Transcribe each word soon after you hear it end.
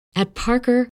At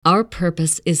Parker, our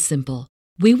purpose is simple.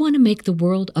 We want to make the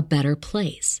world a better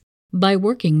place by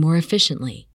working more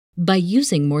efficiently, by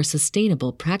using more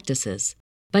sustainable practices,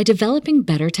 by developing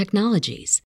better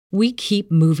technologies. We keep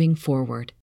moving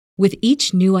forward. With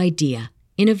each new idea,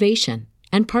 innovation,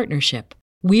 and partnership,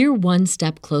 we're one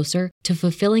step closer to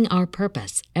fulfilling our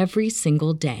purpose every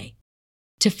single day.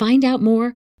 To find out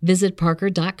more, visit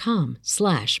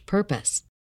parker.com/purpose.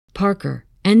 Parker,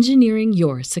 engineering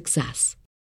your success.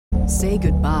 Say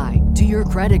goodbye to your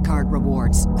credit card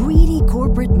rewards. Greedy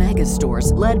corporate mega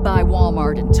stores, led by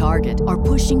Walmart and Target, are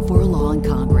pushing for a law in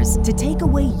Congress to take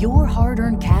away your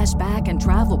hard-earned cash back and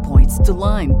travel points to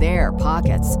line their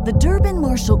pockets. The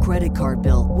Durbin-Marshall credit card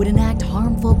bill would enact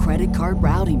harmful credit card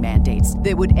routing mandates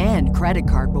that would end credit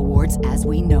card rewards as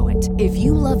we know it. If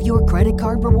you love your credit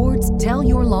card rewards, tell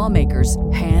your lawmakers,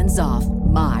 hands off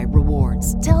my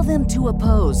rewards. Tell them to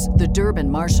oppose the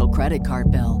Durbin-Marshall credit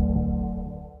card bill.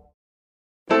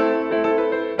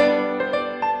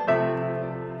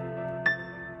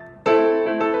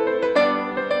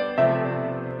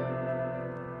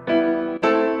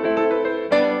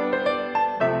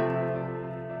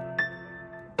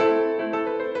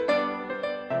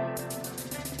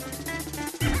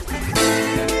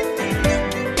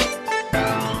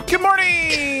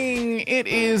 It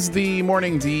is the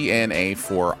Morning DNA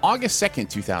for August 2nd,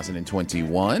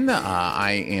 2021.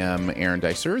 I am Aaron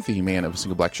Dicer, the man of a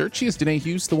single black shirt. She is Danae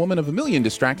Hughes, the woman of a million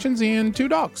distractions and two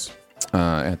dogs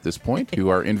at this point who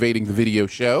are invading the video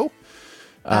show.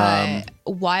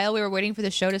 While we were waiting for the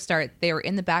show to start, they were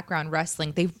in the background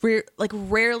wrestling. They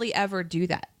rarely ever do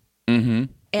that. Mm-hmm.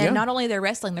 And not only they're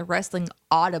wrestling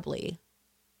audibly.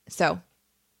 So...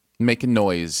 Making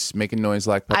noise like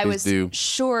puppies do. I was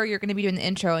sure you're going to be doing the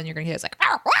intro and you're going to hear it's like,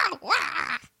 "Wah, wah,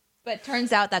 wah." But it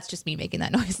turns out that's just me making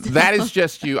that noise. That is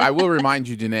just you. I will remind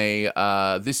you, Danae,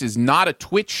 this is not a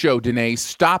Twitch show, Danae.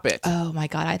 Stop it. Oh my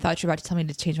God. I thought you were about to tell me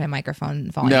to change my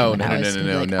microphone volume. No.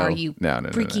 Are you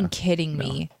freaking kidding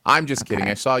me? I'm just kidding.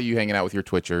 I saw you hanging out with your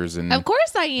Twitchers and of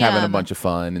course I am. Having a bunch of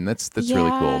fun, and that's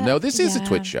really cool. No, this is a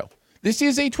Twitch show. This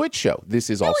is a Twitch show. This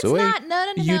is also a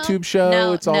YouTube show.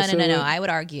 No, it's also no. I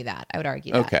would argue that.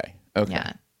 Okay.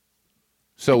 Yeah.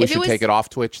 So we should take it off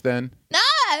Twitch then?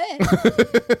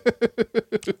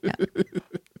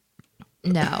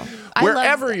 No.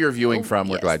 Wherever you're viewing from,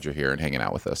 we're glad you're here and hanging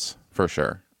out with us, for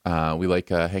sure. We like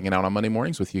hanging out on Monday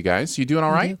mornings with you guys. You doing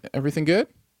all right? Everything good?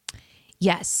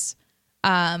 Yes.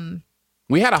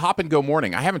 We had a hop and go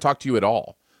morning. I haven't talked to you at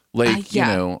all. I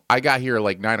got here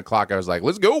like 9 o'clock. I was like,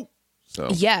 let's go. So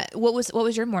yeah. What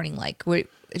was your morning like? Were it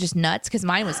just nuts? Because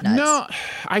mine was nuts. No,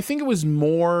 I think it was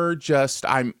more just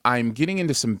I'm getting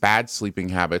into some bad sleeping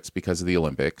habits because of the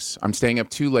Olympics. I'm staying up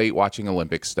too late watching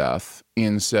Olympic stuff.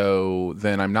 And so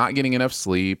then I'm not getting enough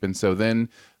sleep. And so then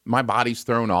my body's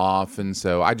thrown off. And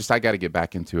so I got to get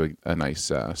back into a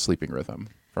nice sleeping rhythm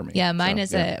for me. Yeah, mine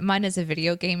is a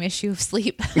video game issue of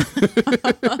sleep.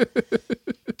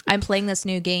 I'm playing this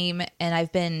new game and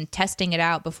I've been testing it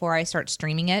out before I start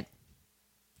streaming it.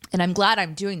 And I'm glad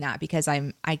I'm doing that because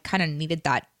I kind of needed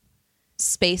that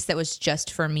space that was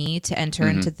just for me to enter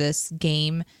into this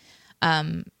game,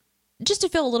 just to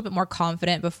feel a little bit more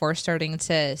confident before starting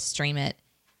to stream it.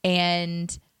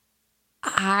 And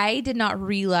I did not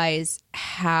realize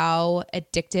how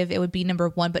addictive it would be, number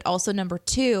one, but also number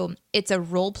two, it's a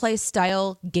role play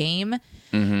style game.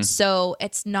 Mm-hmm. So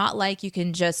it's not like you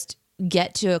can just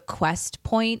get to a quest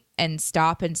point and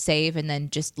stop and save and then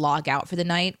just log out for the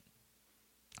night.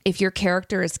 If your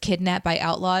character is kidnapped by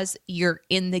outlaws, you're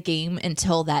in the game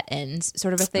until that ends,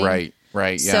 sort of a thing.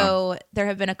 Right, yeah. So there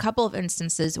have been a couple of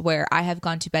instances where I have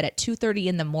gone to bed at 2:30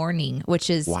 in the morning,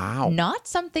 which is not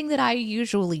something that I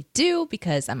usually do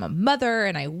because I'm a mother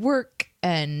and I work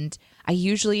and I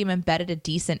usually am in bed at a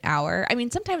decent hour. I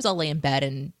mean, sometimes I'll lay in bed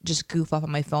and just goof off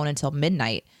on my phone until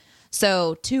midnight.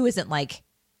 So 2 isn't like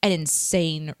an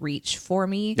insane reach for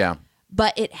me. Yeah.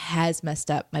 But it has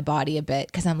messed up my body a bit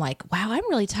because I'm like, wow, I'm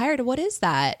really tired. What is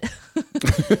that?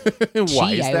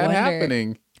 Why is that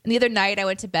happening? And the other night I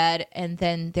went to bed and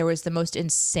then there was the most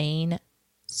insane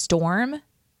storm.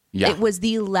 Yeah. It was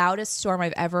the loudest storm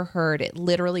I've ever heard. It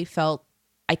literally felt,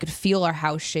 I could feel our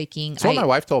house shaking. So my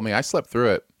wife told me. I slept through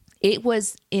it. It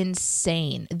was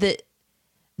insane.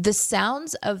 The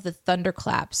sounds of the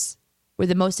thunderclaps were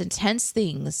the most intense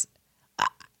things.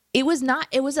 It was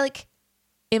like,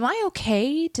 am I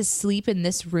okay to sleep in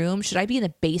this room? Should I be in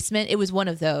the basement? It was one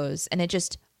of those. And it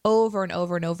just over and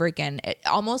over and over again,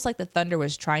 almost like the thunder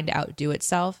was trying to outdo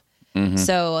itself. Mm-hmm.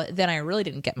 So then I really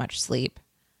didn't get much sleep.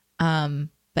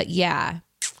 But yeah,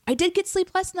 I did get sleep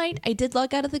last night. I did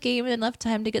log out of the game and left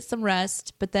time to get some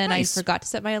rest, but then I forgot to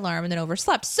set my alarm and then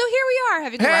overslept. So here we are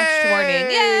having a rushed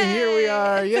morning. Yay! Here we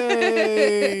are.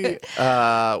 Yay!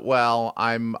 Well,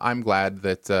 I'm glad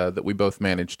that we both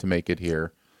managed to make it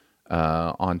here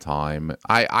on time.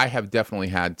 I have definitely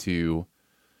had to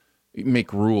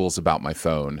make rules about my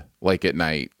phone, like at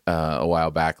night a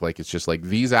while back. Like it's just like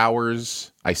these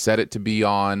hours I set it to be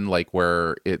on, like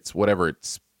where it's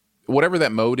whatever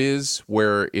that mode is,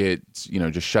 where it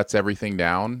just shuts everything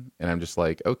down, and I'm just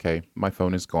like, okay, my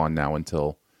phone is gone now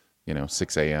until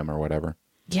 6 a.m. or whatever.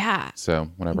 Yeah. So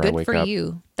whenever I Good wake for up,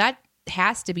 you. That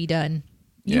has to be done.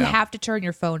 You Yeah. have to turn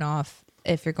your phone off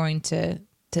if you're going to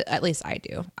at least I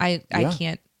do. I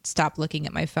can't stop looking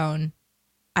at my phone.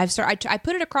 I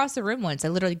put it across the room once. I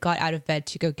literally got out of bed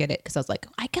to go get it because I was like,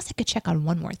 I guess I could check on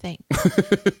one more thing.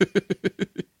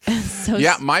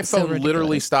 My phone ridiculous.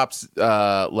 literally stops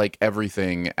like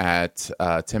everything at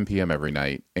 10 p.m. every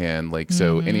night, and like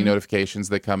so any notifications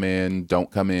that come in don't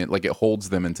come in. Like it holds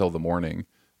them until the morning.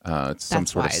 It's some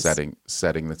That's sort wise. of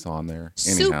setting that's on there.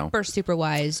 Anyhow, Super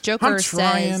wise. Joker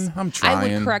says I'm I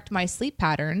trying. would correct my sleep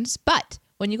patterns, but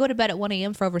when you go to bed at 1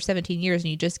 a.m. for over 17 years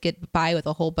and you just get by with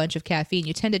a whole bunch of caffeine,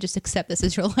 you tend to just accept this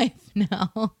as your life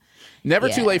now. Never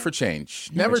Yeah. too late for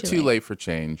change. Never too late for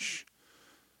change.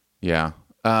 Yeah.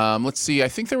 Let's see. I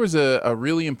think there was a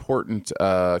really important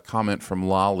comment from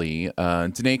Lolly.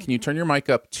 Danae, can you turn your mic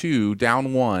up 2,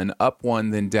 down 1, up 1,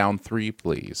 then down 3,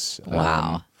 please?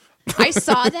 Wow. I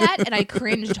saw that and I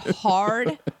cringed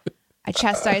hard. I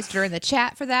chastised her in the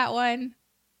chat for that one.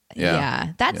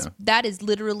 Yeah. That is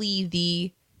literally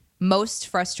the most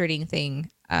frustrating thing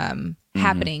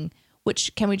happening,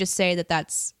 which can we just say that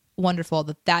that's wonderful,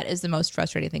 that is the most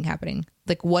frustrating thing happening.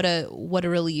 Like what a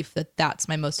relief that's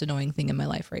my most annoying thing in my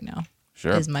life right now.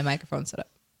 Sure. Is my microphone set up.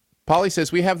 Polly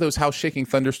says, we have those house-shaking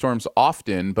thunderstorms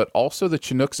often, but also the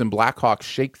Chinooks and Blackhawks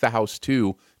shake the house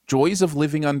too. Joys of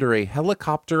living under a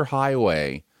helicopter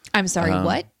highway. I'm sorry,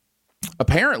 what?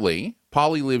 Apparently,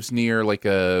 Polly lives near like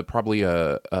probably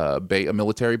a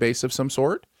military base of some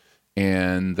sort,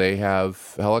 and they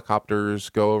have helicopters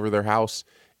go over their house.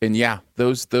 And yeah,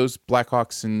 those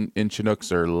Blackhawks and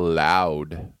Chinooks are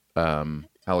loud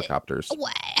helicopters.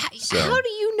 How do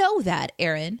you know that,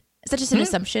 Aaron? Is that just an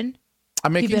assumption?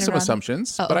 I'm making some around?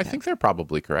 assumptions, Oh, but I okay. think they're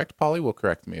probably correct. Polly will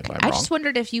correct me if I'm I wrong. just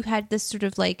wondered if you had this sort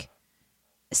of like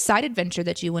side adventure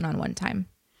that you went on one time.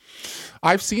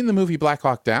 I've seen the movie Black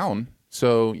Hawk Down,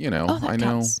 so that I know.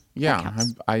 counts. That Yeah,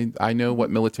 counts. I know what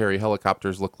military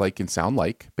helicopters look like and sound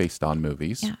like based on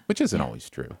movies, Yeah. which isn't always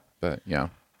true, but yeah.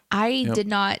 I did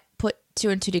not put 2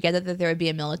 and 2 together that there would be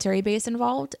a military base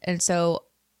involved. And so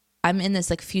I'm in this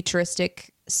like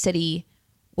futuristic city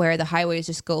where the highways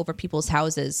just go over people's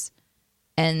houses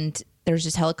and there's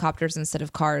just helicopters instead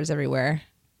of cars everywhere.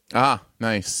 Ah,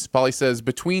 nice. Polly says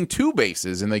between 2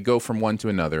 bases and they go from one to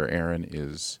another. Aaron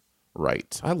is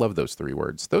right. I love those 3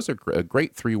 words. Those are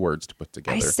great 3 words to put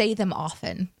together. I say them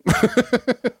often.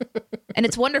 And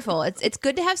it's wonderful. It's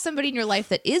good to have somebody in your life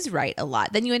that is right a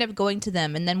lot. Then you end up going to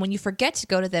them. And then when you forget to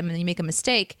go to them and you make a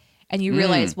mistake and you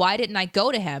realize, why didn't I go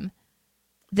to him?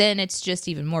 Then it's just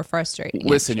even more frustrating.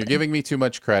 Listen, you're giving me too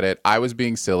much credit. I was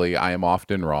being silly. I am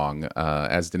often wrong,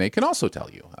 as Danae can also tell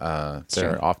you.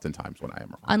 There are often times when I am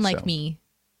wrong. Unlike so. me,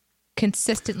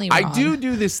 consistently wrong. I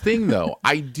do this thing though.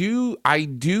 I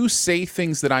do say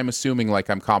things that I'm assuming like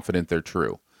I'm confident they're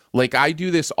true. Like I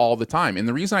do this all the time. And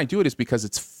the reason I do it is because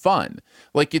it's fun.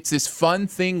 Like it's this fun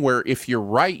thing where if you're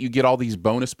right, you get all these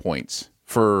bonus points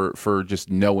for just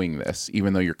knowing this,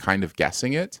 even though you're kind of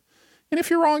guessing it. And if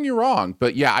you're wrong, you're wrong.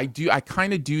 But yeah, I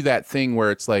kind of do that thing where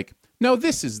it's like, no,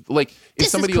 this is like if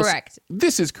This somebody is else, correct.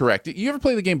 This is correct. You ever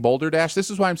play the game Boulder Dash? This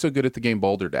is why I'm so good at the game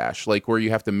Boulder Dash. Like where you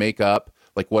have to make up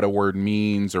like what a word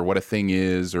means or what a thing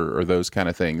is or those kind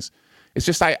of things. It's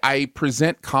just I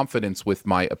present confidence with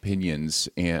my opinions,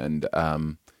 and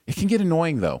it can get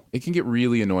annoying though. It can get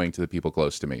really annoying to the people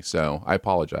close to me. So I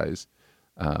apologize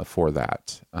for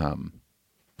that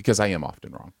because I am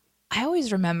often wrong. I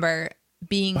always remember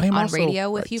being But I'm on also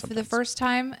radio with right you for the sometimes. first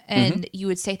time, and you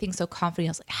would say things so confidently.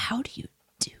 I was like, how do you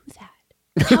do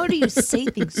that? How do you say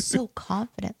things so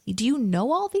confidently? Do you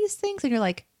know all these things? And you're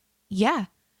like, yeah.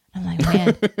 I'm like,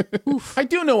 man, oof. I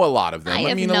do know a lot of them.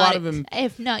 I mean, a lot of them. I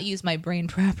have not used my brain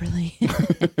properly.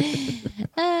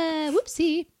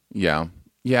 Whoopsie. Yeah.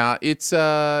 Yeah, it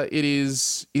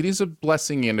is a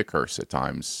blessing and a curse at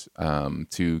times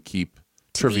to keep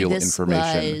trivial this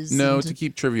information. wise No, and to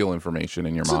keep trivial information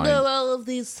in your To mind. know all of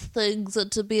these things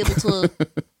and to be able to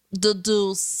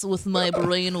deduce with my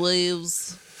brain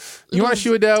waves You want a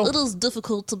shoe, Adele? It is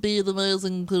difficult to be the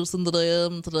amazing person that I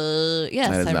am today. Yes,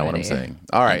 that is I'm not what ready. I'm saying.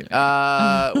 All right.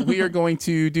 We are going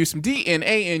to do some D and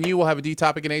A and U. We'll have a D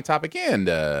topic, an A topic, and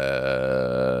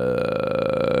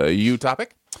U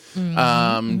topic.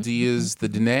 D is the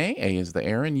Danae, A is the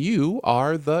Aaron, U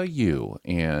are the U.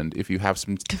 And if you have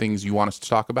some things you want us to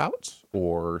talk about,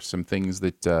 or some things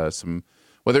that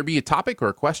whether it be a topic or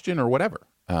a question or whatever,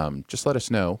 just let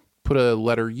us know. Put a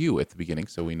letter U at the beginning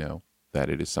so we know that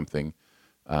it is something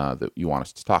that you want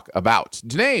us to talk about.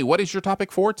 Danae, what is your topic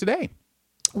for today?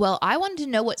 Well, I wanted to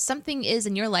know what something is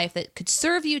in your life that could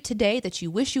serve you today that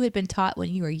you wish you had been taught when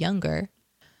you were younger.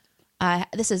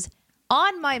 This is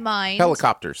on my mind.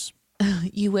 Helicopters.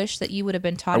 You wish that you would have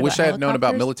been taught I about wish I had known about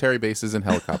helicopters? military bases and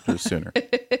helicopters sooner.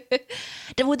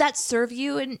 Would that serve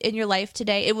you in your life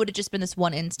today? It would have just been this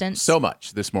one instance. So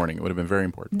much this morning. It would have been very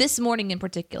important. This morning in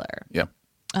particular. Yeah.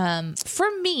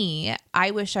 For me,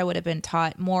 I wish I would have been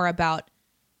taught more about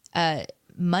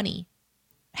money,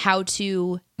 how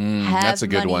to have that's a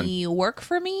good money work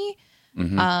for me.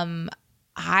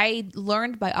 I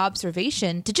learned by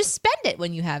observation to just spend it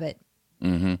when you have it.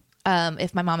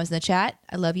 If my mom is in the chat,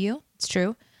 I love you. It's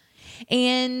true.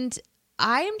 And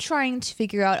I am trying to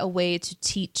figure out a way to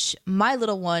teach my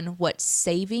little one what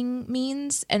saving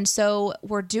means. And so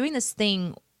we're doing this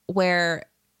thing where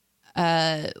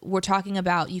we're talking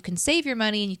about you can save your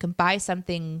money and you can buy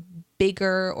something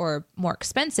bigger or more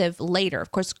expensive later.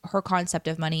 Of course, her concept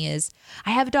of money is, I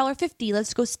have $1.50.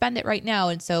 Let's go spend it right now.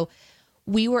 And so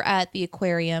we were at the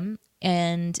aquarium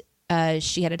and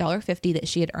she had $1.50 that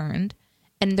she had earned.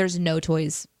 And there's no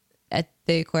toys at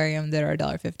the aquarium that are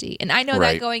 $1.50. And I know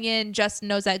that going in, Justin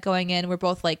knows that going in. We're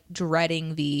both like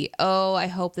dreading I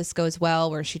hope this goes well,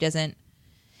 where she doesn't,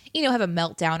 have a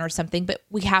meltdown or something, but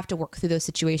we have to work through those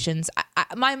situations.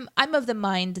 I'm of the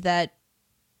mind that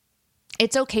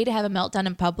it's okay to have a meltdown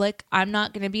in public. I'm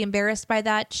not going to be embarrassed by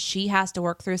that. She has to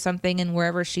work through something, and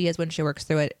wherever she is when she works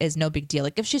through it is no big deal.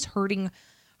 Like if she's hurting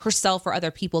herself or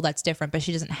other people, that's different, but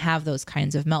she doesn't have those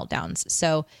kinds of meltdowns.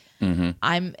 So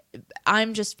I'm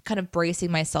just kind of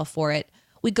bracing myself for it.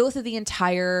 We go through the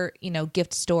entire,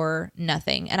 gift store,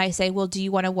 nothing. And I say, well, do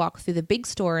you want to walk through the big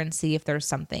store and see if there's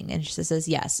something? And she says,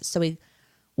 yes. So we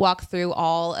walk through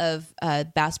all of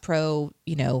Bass Pro,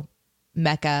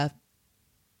 Mecca.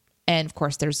 And of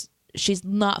course, she's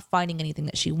not finding anything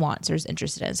that she wants or is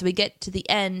interested in. So we get to the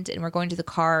end and we're going to the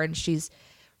car and she's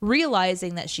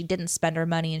realizing that she didn't spend her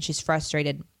money and she's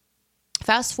frustrated.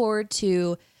 Fast forward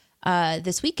to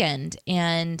this weekend,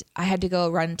 and I had to go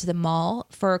run to the mall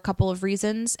for a couple of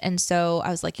reasons. And so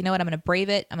I was like, you know what? I'm going to brave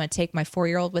it. I'm going to take my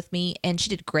 4-year-old with me. And she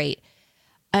did great.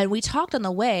 And we talked on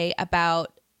the way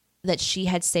about that she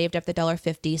had saved up the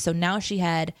 $1.50. So now she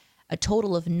had a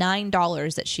total of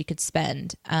 $9 that she could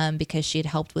spend because she had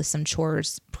helped with some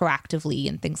chores proactively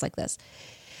and things like this.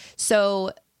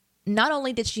 So not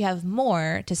only did she have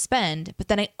more to spend, but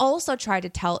then I also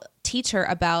tried to teach her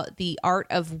about the art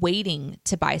of waiting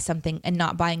to buy something and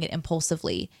not buying it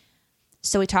impulsively.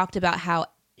 So we talked about how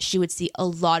she would see a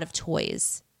lot of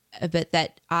toys, but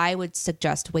that I would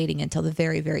suggest waiting until the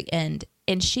very, very end.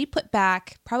 And she put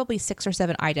back probably 6 or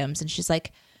 7 items. And she's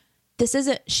like,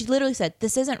 she literally said,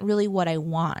 this isn't really what I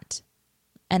want.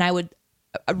 And I would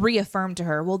reaffirm to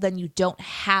her, well, then you don't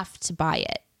have to buy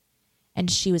it. And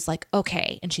she was like,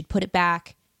 okay. And she'd put it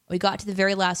back. We got to the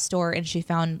very last store and she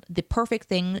found the perfect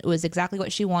thing. It was exactly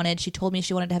what she wanted. She told me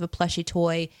she wanted to have a plushie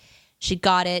toy. She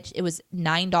got it. It was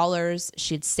 $9.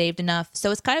 She'd saved enough. So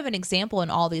it's kind of an example in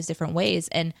all these different ways.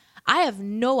 And I have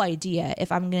no idea if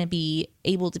I'm going to be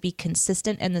able to be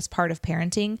consistent in this part of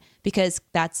parenting, because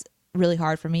that's really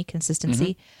hard for me,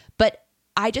 consistency. But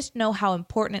I just know how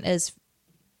important it is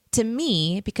to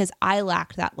me, because I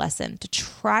lacked that lesson, to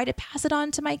try to pass it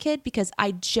on to my kid, because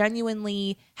I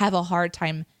genuinely have a hard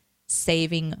time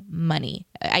saving money.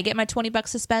 I get my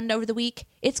 $20 to spend over the week.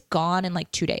 It's gone in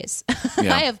like 2 days.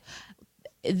 Yeah. I have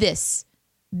this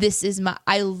is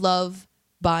I love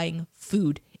buying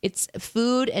food. It's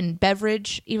food and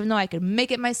beverage, even though I could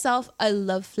make it myself. I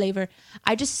love flavor.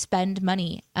 I just spend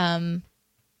money. I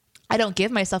don't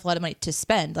give myself a lot of money to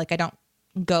spend. Like I don't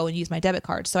go and use my debit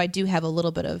card. So I do have a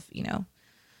little bit of,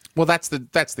 Well, that's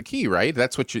the key, right?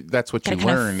 That's what you gotta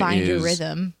learn find is your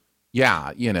rhythm.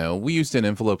 Yeah, we used an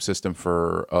envelope system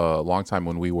for a long time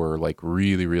when we were like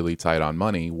really, really tight on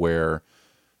money, where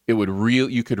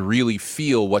you could really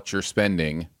feel what you're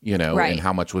spending, Right. and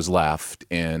how much was left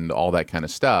and all that kind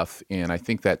of stuff. And I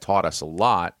think that taught us a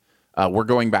lot. We're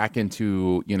going back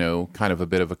into, kind of a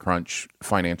bit of a crunch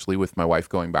financially with my wife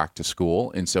going back to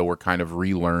school. And so we're kind of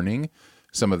relearning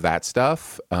some of that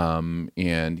stuff, and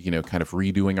kind of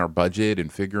redoing our budget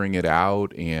and figuring it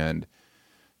out. And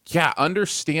yeah,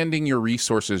 understanding your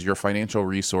resources, your financial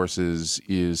resources,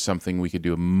 is something we could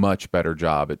do a much better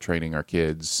job at training our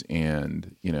kids,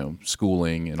 and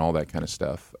schooling and all that kind of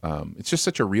stuff. It's just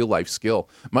such a real life skill.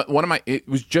 It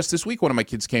was just this week, one of my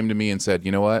kids came to me and said,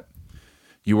 "You know what?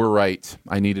 You were right.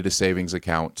 I needed a savings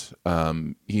account."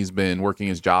 He's been working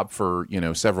his job for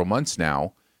several months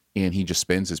now, and he just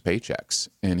spends his paychecks.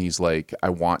 And he's like, "I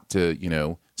want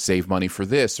to save money for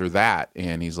this or that."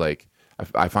 And he's like,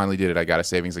 I finally did it. I got a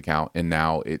savings account, and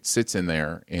now it sits in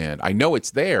there, and I know it's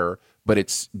there, but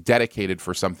it's dedicated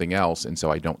for something else, and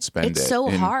so I don't spend it. It's so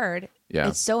hard. Yeah.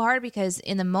 It's so hard because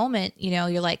in the moment,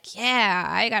 you're like, yeah,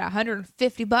 I got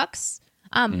 $150.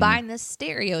 I'm buying this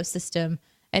stereo system.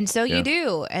 And so you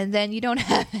do, and then you don't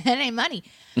have any money.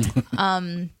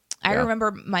 I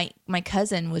remember my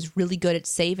cousin was really good at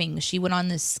saving. She went on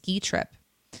this ski trip.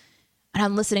 And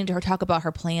I'm listening to her talk about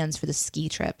her plans for the ski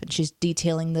trip. And she's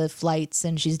detailing the flights,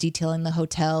 and she's detailing the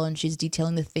hotel, and she's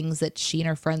detailing the things that she and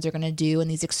her friends are going to do, and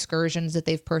these excursions that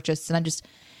they've purchased. And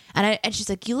and she's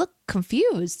like, "You look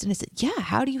confused." And I said, "Yeah,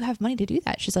 how do you have money to do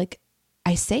that?" She's like,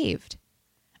 "I saved."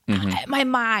 My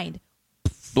mind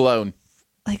blown.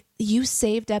 Like, you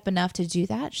saved up enough to do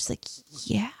that? She's like,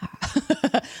 "Yeah."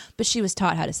 But she was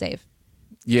taught how to save.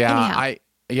 Yeah. Anyhow.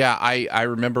 I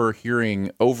remember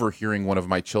overhearing one of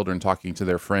my children talking to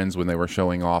their friends when they were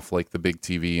showing off like the big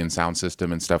TV and sound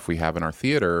system and stuff we have in our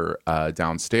theater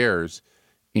downstairs.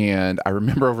 And I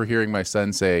remember overhearing my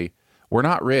son say, "We're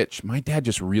not rich. My dad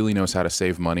just really knows how to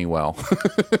save money well."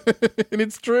 And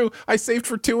it's true. I saved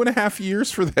for 2.5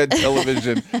 years for that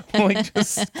television, like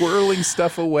just squirreling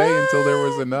stuff away until there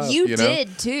was enough. You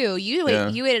did too. You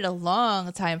waited a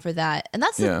long time for that. And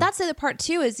that's the other part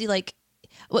too, is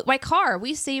my car,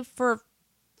 we saved for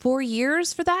 4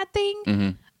 years for that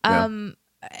thing.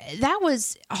 That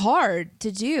was hard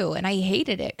to do, and I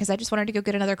hated it because I just wanted to go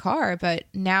get another car. But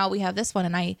now we have this one,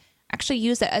 and I actually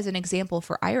use it as an example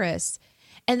for Iris.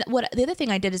 And the other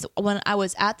thing I did is, when I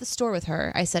was at the store with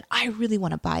her, I said, "I really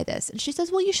want to buy this." And she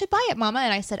says, "Well, you should buy it, Mama."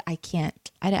 And I said, "I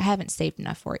can't. I haven't saved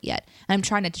enough for it yet." And I'm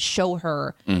trying to show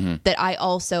her that I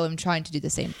also am trying to do the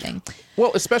same thing.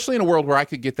 Well, especially in a world where I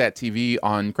could get that TV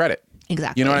on credit.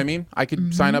 Exactly. You know what I mean? I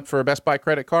could sign up for a Best Buy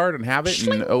credit card and have it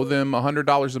and owe them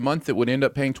 $100 a month. That would end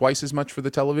up paying twice as much for the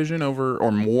television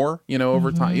or more,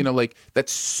 over time. Like,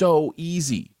 that's so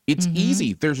easy. It's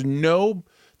easy. There's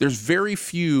very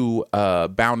few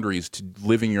boundaries to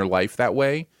living your life that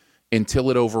way until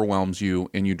it overwhelms you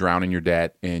and you drown in your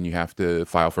debt and you have to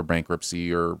file for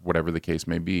bankruptcy or whatever the case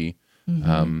may be.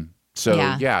 It's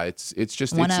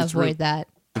just want to avoid that.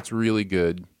 It's really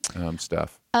good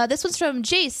stuff. This one's from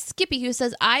Jace Skippy, who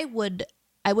says, I would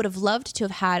have loved to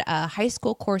have had a high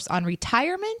school course on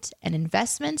retirement and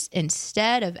investments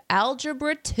instead of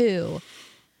Algebra 2.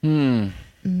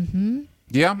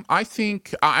 Yeah, I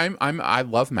think I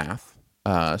love math.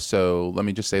 So let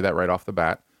me just say that right off the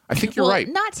bat. I think you're right.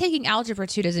 Not taking Algebra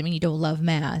 2 doesn't mean you don't love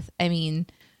math. I mean,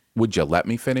 would you let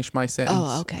me finish my sentence?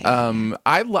 Oh, okay. I am the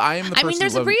person. I mean,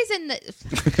 there's a reason that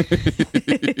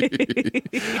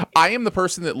I am the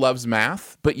person that loves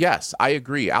math, but yes, I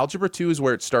agree. Algebra 2 is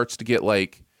where it starts to get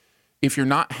like, if you're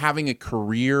not having a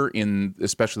career in,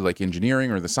 especially like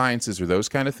engineering or the sciences or those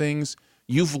kind of things,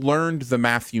 you've learned the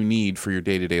math you need for your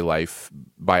day-to-day life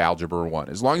by Algebra 1.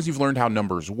 As long as you've learned how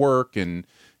numbers work and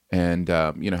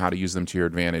how to use them to your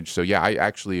advantage. So yeah, I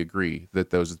actually agree that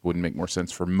those would make more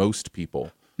sense for most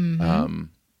people. But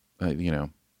yeah,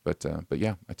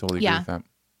 I totally agree with that.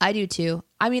 I do too.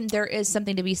 I mean, there is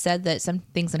something to be said that some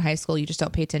things in high school you just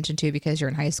don't pay attention to because you're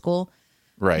in high school.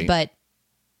 Right. But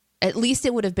at least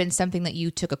it would have been something that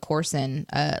you took a course in,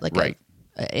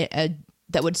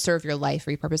 that would serve your life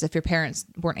or your purpose if your parents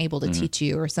weren't able to teach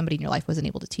you or somebody in your life wasn't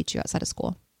able to teach you outside of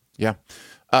school. Yeah.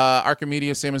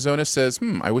 Archimedes Amazonas says,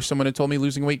 I wish someone had told me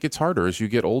losing weight gets harder as you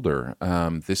get older.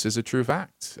 This is a true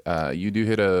fact. You do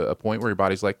hit a point where your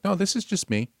body's like, no, this is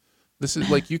just me. This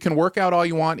is like, you can work out all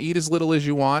you want, eat as little as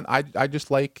you want. I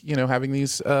just like, having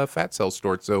these fat cells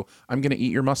stored. So I'm going to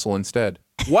eat your muscle instead.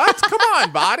 What? Come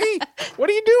on, body. What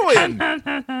are you doing?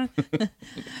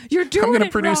 You're doing I'm going to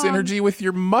produce wrong. energy with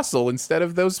your muscle instead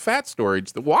of those fat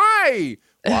storage. Why?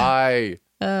 Why?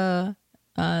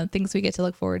 Things we get to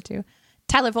look forward to.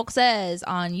 Tyler Volk says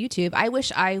on YouTube, I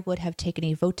wish I would have taken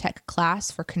a VOTEC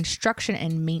class for construction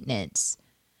and maintenance.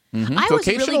 I was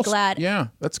really glad. Yeah,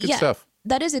 that's good stuff.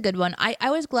 That is a good one. I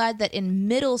was glad that in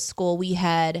middle school we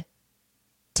had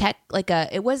tech, I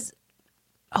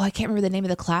can't remember the name of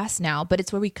the class now, but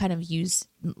it's where we kind of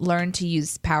learn to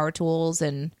use power tools.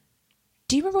 And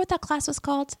do you remember what that class was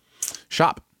called?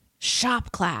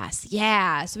 Shop class.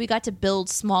 Yeah. So we got to build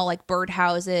small like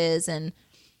birdhouses, and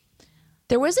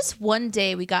there was this one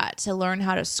day we got to learn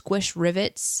how to squish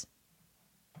rivets.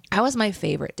 That was my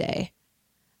favorite day.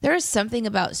 There was something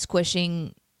about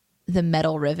squishing the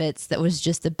metal rivets that was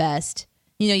just the best.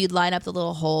 You know, you'd line up the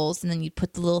little holes and then you'd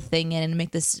put the little thing in and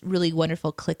make this really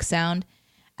wonderful click sound.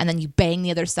 And then you bang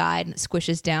the other side and it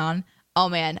squishes down. Oh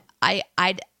man, I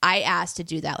asked to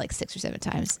do that like 6 or 7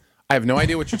 times. I have no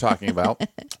idea what you're talking about.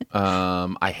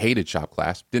 I hated shop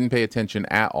class. Didn't pay attention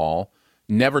at all.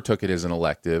 Never took it as an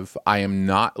elective. I am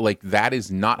not like, that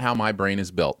is not how my brain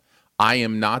is built. I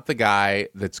am not the guy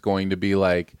that's going to be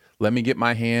like, let me get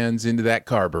my hands into that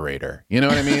carburetor. You know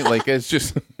what I mean? Like, it's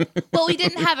just. Well, we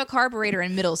didn't have a carburetor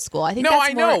in middle school. I think no, that's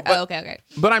I more. know. But, okay.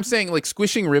 But I'm saying like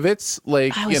squishing rivets,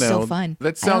 like, That was so fun.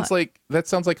 that sounds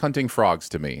like hunting frogs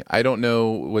to me. I don't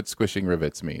know what squishing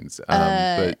rivets means.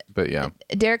 But yeah.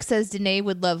 Derek says Danae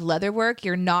would love leather work.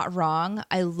 You're not wrong.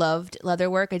 I loved leather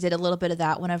work. I did a little bit of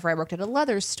that whenever I worked at a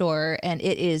leather store, and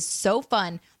it is so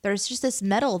fun. There's just this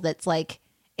metal that's like,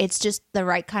 it's just the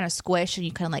right kind of squish, and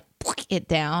you kind of like it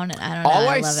down. And I don't know.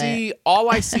 All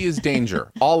I see is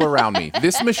danger all around me.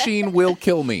 This machine will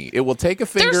kill me. It will take a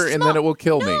finger and then it will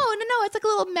kill me. No. It's like a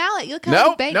little mallet. You kind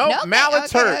of bang. No,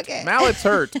 mallets hurt. Okay. Mallets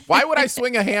hurt. Why would I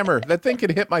swing a hammer? That thing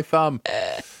could hit my thumb.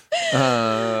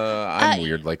 I'm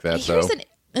weird like that, though.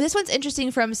 This one's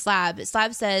interesting from Slab.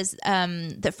 Slab says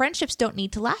that friendships don't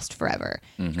need to last forever.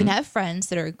 You can have friends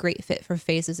that are a great fit for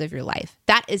phases of your life.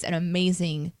 That is an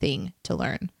amazing thing to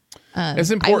learn.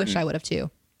 It's important. I wish I would have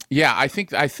too. Yeah, I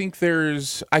think I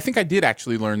did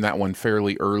actually learn that one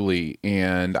fairly early,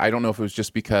 and I don't know if it was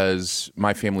just because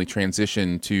my family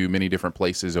transitioned to many different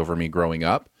places over me growing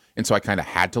up, and so I kind of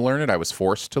had to learn it. I was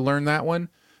forced to learn that one,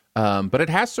 but it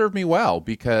has served me well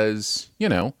because, you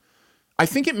know, I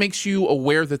think it makes you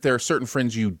aware that there are certain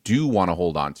friends you do want to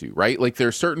hold on to, right? Like there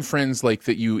are certain friends like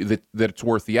that it's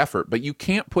worth the effort, but you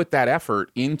can't put that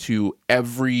effort into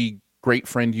every great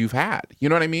friend you've had. You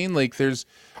know what I mean? Like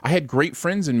I had great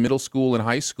friends in middle school and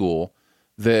high school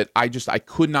that I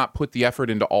could not put the effort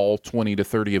into all 20 to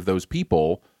 30 of those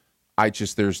people.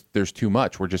 There's too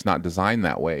much. We're just not designed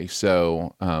that way.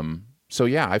 So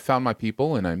yeah, I found my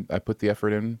people and I put the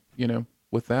effort in, you know,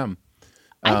 with them.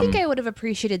 I think I would have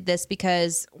appreciated this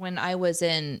because when I was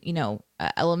in, you know,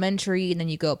 elementary, and then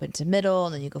you go up into middle,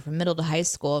 and then you go from middle to high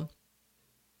school,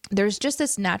 there's just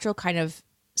this natural kind of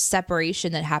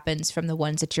separation that happens from the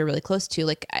ones that you're really close to.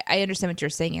 Like, I understand what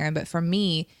you're saying, Aaron, but for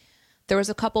me, there was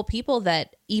a couple people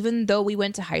that even though we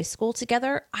went to high school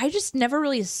together, I just never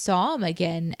really saw them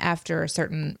again after a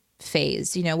certain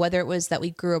phase, you know, whether it was that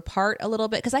we grew apart a little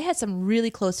bit, because I had some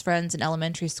really close friends in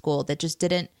elementary school that just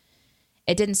didn't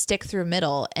stick through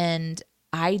middle. And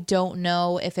I don't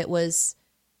know if it was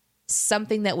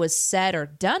something that was said or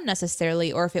done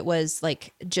necessarily, or if it was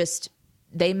like just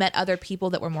they met other people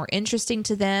that were more interesting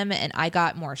to them, and I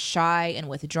got more shy and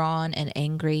withdrawn and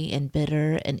angry and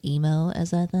bitter and emo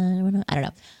as I thought. I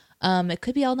don't know. It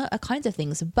could be all kinds of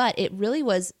things, but it really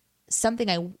was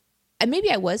something maybe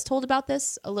I was told about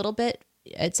this a little bit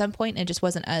at some point, and it just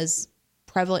wasn't as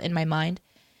prevalent in my mind,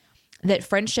 that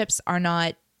friendships are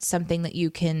not something that you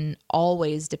can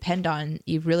always depend on.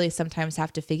 You really sometimes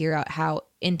have to figure out how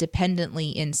independently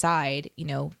inside, you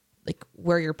know, like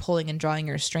where you're pulling and drawing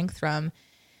your strength from,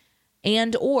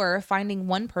 and or finding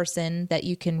one person that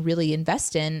you can really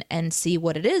invest in and see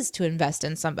what it is to invest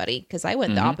in somebody. Because I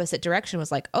went the opposite direction,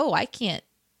 was like, oh, I can't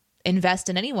invest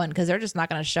in anyone because they're just not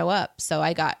going to show up. So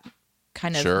I got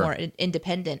kind of more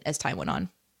independent as time went on.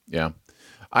 Yeah.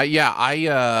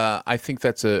 I think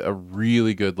that's a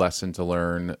really good lesson to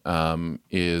learn,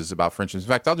 is about friendships. In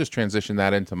fact, I'll just transition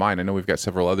that into mine. I know we've got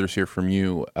several others here from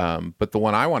you, but the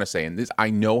one I want to say, and this, I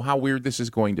know how weird this is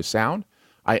going to sound.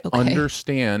 I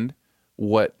understand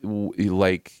what,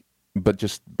 but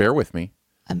just bear with me.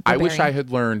 I wish I had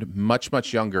learned much,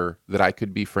 much younger that I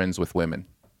could be friends with women.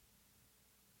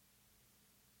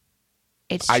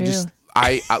 It's true.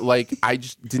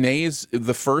 Danae is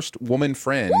the first woman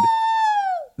friend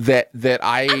that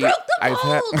I've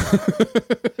had.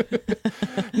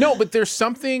 No, but there's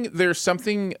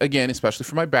something again, especially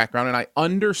for my background, and I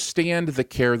understand the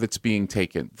care that's being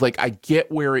taken. Like, I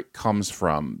get where it comes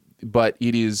from, but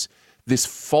it is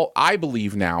this I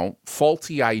believe now,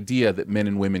 faulty idea that men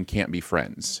and women can't be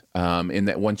friends. And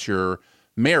that once you're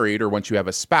married, or once you have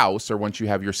a spouse, or once you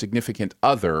have your significant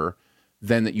other,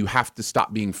 then that you have to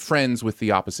stop being friends with the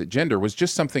opposite gender, was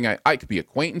just something I could be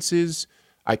acquaintances.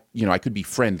 I could be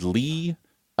friendly,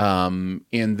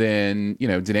 And then,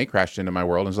 Danae crashed into my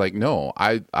world and was like, no,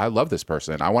 I love this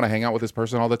person. I want to hang out with this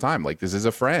person all the time. Like, this is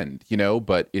a friend,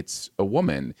 but it's a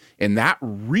woman. And that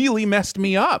really messed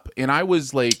me up. And I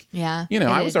was like,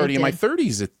 I was already in my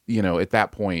 30s at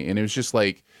that point. And it was just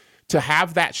like, to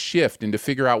have that shift and to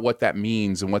figure out what that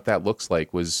means and what that looks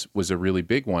like was a really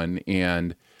big one.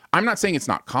 And I'm not saying it's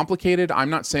not complicated. I'm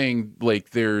not saying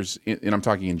like and I'm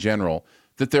talking in general,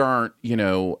 that there aren't,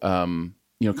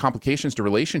 complications to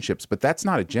relationships, but that's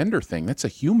not a gender thing. That's a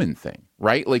human thing,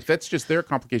 right? Like there are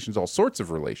complications, all sorts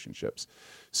of relationships.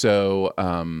 So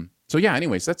yeah,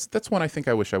 anyways, that's one I think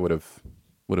I wish I would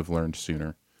have learned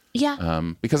sooner. Yeah.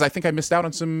 Because I think I missed out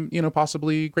on some,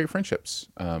 possibly great friendships.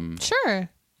 Sure.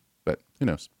 But who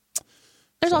knows?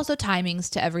 There's also timings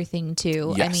to everything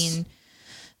too. Yes. I mean,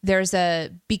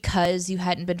 because you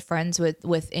hadn't been friends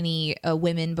with any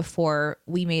women before,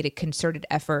 we made a concerted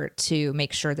effort to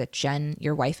make sure that Jen,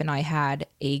 your wife, and I had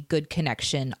a good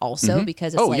connection also,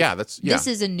 because it's this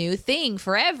is a new thing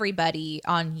for everybody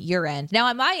on your end. Now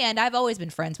on my end, I've always been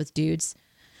friends with dudes.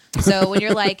 So when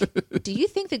you're like, do you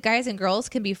think that guys and girls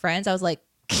can be friends? I was like,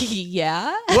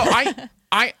 yeah. Well,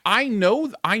 I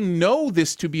know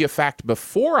this to be a fact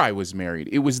before I was married.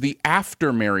 It was the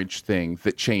after marriage thing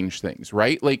that changed things,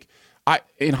 right? Like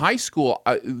in high school,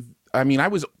 I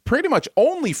was pretty much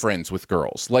only friends with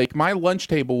girls. Like my lunch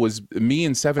table was me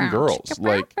and 7 girls.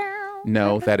 Like,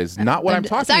 no, that is not what I'm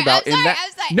talking about.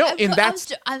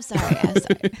 I'm sorry.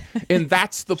 And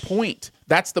that's the point.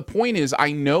 That's the point is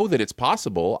I know that it's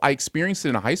possible. I experienced it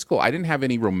in high school. I didn't have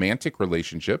any romantic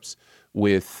relationships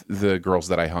with the girls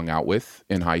that I hung out with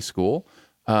in high school.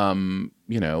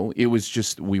 It was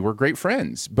just, we were great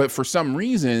friends. But for some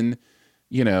reason,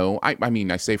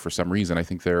 I say for some reason, I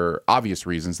think there are obvious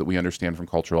reasons that we understand from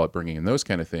cultural upbringing and those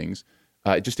kind of things.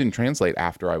 It just didn't translate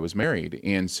after I was married.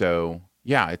 And so,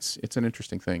 yeah, it's an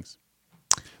interesting thing.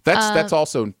 That's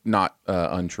also not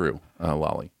untrue,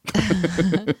 Lolly.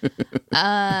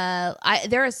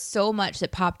 There is so much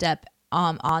that popped up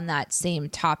on that same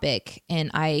topic, and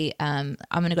I'm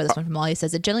gonna go this one from Molly. It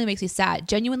says it genuinely makes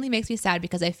me sad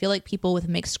because I feel like people with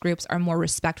mixed groups are more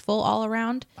respectful all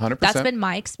around. 100%. That's been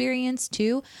my experience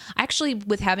too. Actually,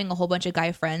 with having a whole bunch of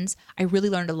guy friends, I really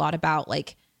learned a lot about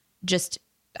like just,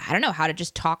 I don't know, how to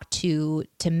just talk to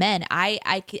men. I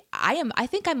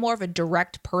think I'm more of a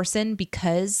direct person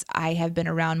because I have been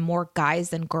around more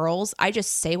guys than girls. I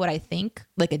just say what I think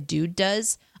like a dude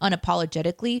does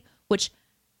unapologetically, which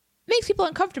makes people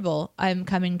uncomfortable, I'm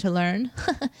coming to learn.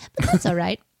 But that's all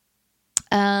right.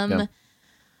 Yeah.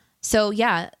 So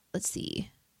yeah, let's see.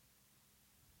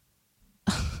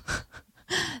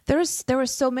 There were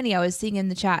so many I was seeing in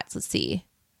the chats. Let's see.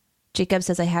 Jacob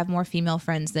says I have more female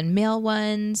friends than male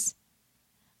ones.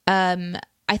 I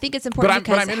think it's important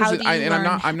because how do you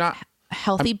learn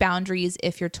healthy boundaries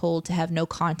if you're told to have no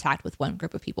contact with one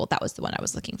group of people? That was the one I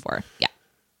was looking for. Yeah.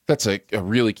 That's a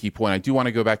really key point. I do want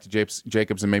to go back to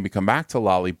Jacobs and maybe come back to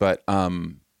Lolly, but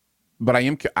I'm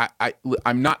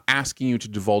not asking you to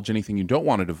divulge anything you don't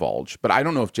want to divulge. But I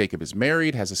don't know if Jacob is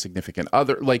married, has a significant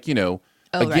other, like you know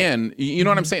what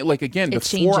I'm saying? Like again,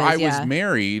 before I was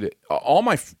married, all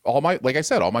my like I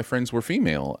said, all my friends were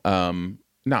female.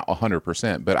 Not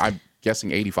 100%, but I'm guessing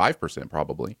 85%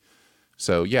 probably.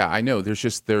 So yeah, I know there's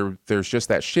just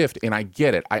that shift, and I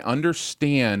get it. I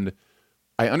understand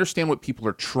what people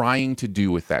are trying to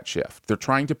do with that shift. They're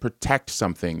trying to protect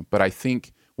something, but I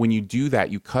think when you do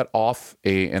that, you cut off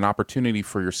an opportunity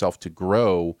for yourself to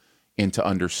grow and to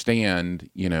understand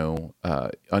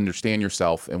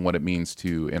yourself and what it means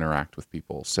to interact with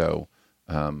people. So,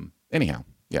 anyhow,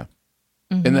 yeah.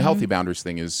 Mm-hmm. And the healthy boundaries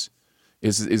thing is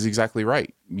exactly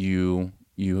right. You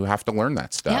have to learn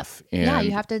that stuff. Yep. Yeah,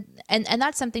 you have to, and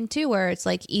that's something too, where it's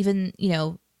like even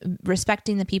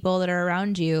respecting the people that are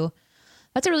around you.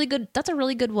 That's a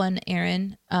really good one,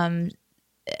 Aaron.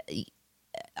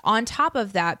 On top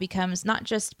of that becomes not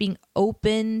just being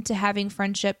open to having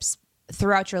friendships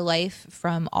throughout your life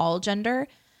from all gender,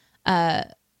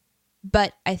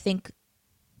 but I think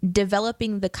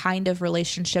developing the kind of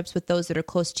relationships with those that are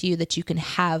close to you that you can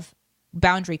have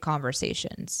boundary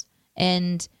conversations.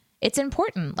 And it's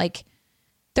important. Like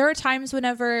there are times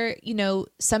whenever,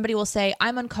 somebody will say,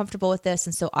 I'm uncomfortable with this,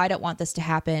 and so I don't want this to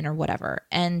happen or whatever.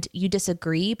 And you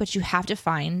disagree, but you have to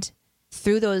find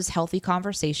through those healthy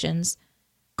conversations,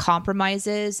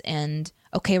 compromises and,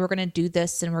 okay, we're going to do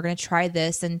this and we're going to try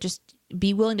this, and just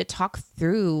be willing to talk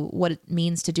through what it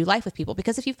means to do life with people.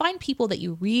 Because if you find people that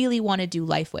you really want to do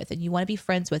life with and you want to be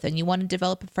friends with and you want to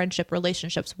develop friendship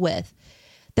relationships with,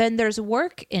 then there's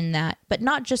work in that, but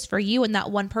not just for you and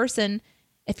that one person.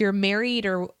 If you're married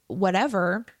or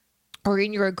whatever, or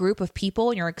you're a group of people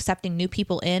and you're accepting new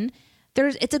people in,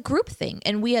 it's a group thing.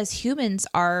 And we as humans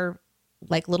are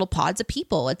like little pods of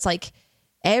people. It's like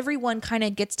everyone kind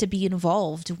of gets to be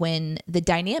involved when the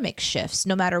dynamic shifts,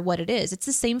 no matter what it is. It's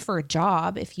the same for a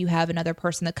job. If you have another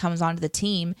person that comes onto the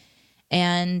team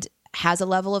and has a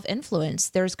level of influence,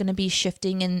 there's going to be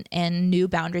shifting and new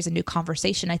boundaries and new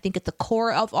conversation. I think at the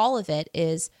core of all of it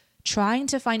is trying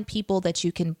to find people that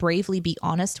you can bravely be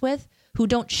honest with, who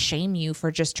don't shame you for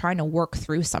just trying to work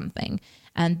through something,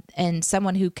 and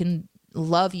someone who can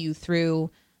love you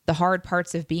through the hard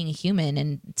parts of being a human.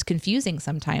 And it's confusing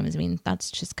sometimes. I mean,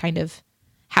 that's just kind of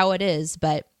how it is.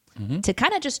 But to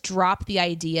kind of just drop the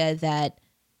idea that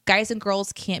guys and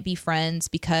girls can't be friends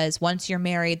because once you're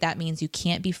married, that means you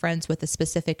can't be friends with a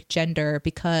specific gender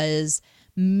because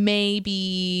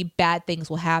maybe bad things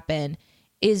will happen,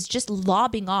 is just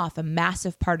lobbing off a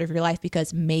massive part of your life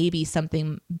because maybe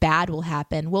something bad will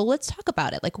happen. Well, let's talk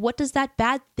about it. Like, what does that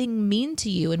bad thing mean to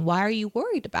you and why are you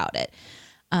worried about it?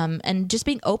 And just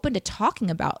being open to talking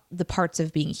about the parts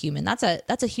of being human. That's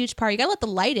a huge part. You got to let the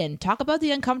light in, talk about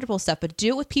the uncomfortable stuff, but do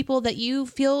it with people that you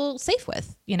feel safe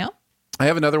with, you know? I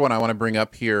have another one I want to bring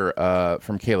up here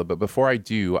from Caleb, but before I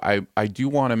do, I do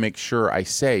want to make sure I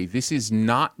say this is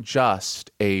not just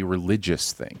a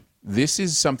religious thing. This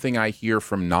is something I hear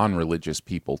from non-religious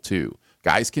people too.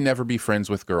 Guys can never be friends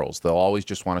with girls. They'll always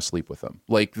just want to sleep with them.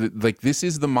 Like this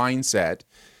is the mindset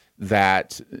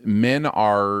that men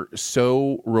are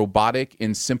so robotic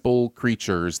and simple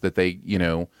creatures that they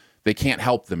can't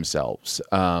help themselves.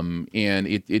 And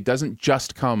it doesn't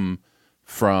just come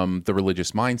from the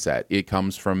religious mindset. It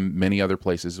comes from many other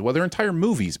places. Well, there are entire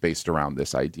movies based around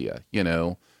this idea.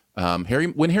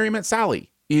 When Harry Met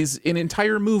Sally is an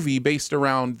entire movie based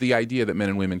around the idea that men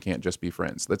and women can't just be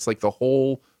friends. That's like the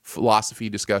whole philosophy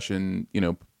discussion,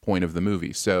 point of the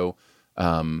movie. So,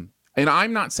 and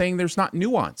I'm not saying there's not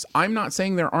nuance. I'm not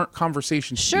saying there aren't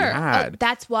conversations to be had.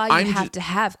 That's why you have to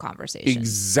have conversations.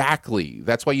 Exactly.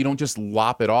 That's why you don't just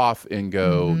lop it off and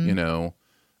go,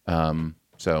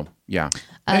 so yeah.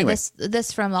 Anyway.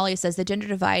 This from Ollie says the gender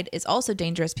divide is also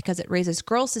dangerous because it raises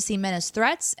girls to see men as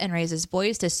threats and raises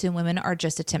boys to assume women are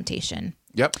just a temptation.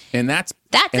 Yep. And that's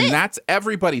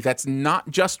everybody. That's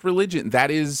not just religion. That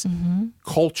is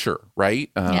culture, right?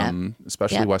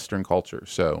 Especially Western culture.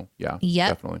 So yeah,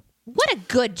 definitely. What a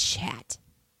good chat.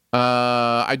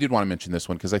 I did want to mention this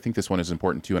one because I think this one is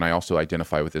important too, and I also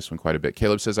identify with this one quite a bit.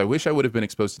 Caleb says, I wish I would have been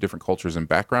exposed to different cultures and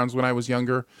backgrounds when I was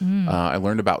younger. I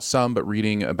learned about some, but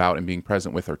reading about and being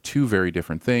present with are two very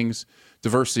different things.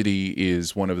 Diversity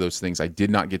is one of those things I did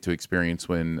not get to experience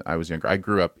when I was younger. I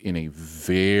grew up in a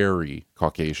very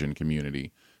Caucasian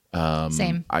community.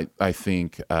 Same. I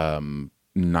think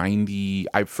 90,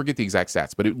 I forget the exact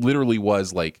stats, but it literally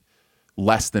was like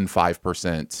less than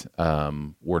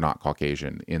 5% were not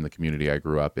Caucasian in the community I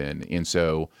grew up in. And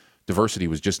so diversity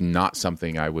was just not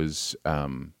something I was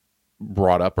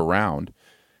brought up around.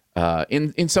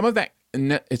 In some of that,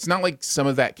 it's not like some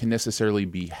of that can necessarily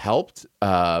be helped,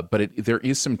 but there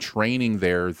is some training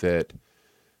there that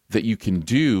you can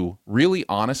do really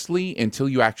honestly until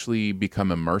you actually become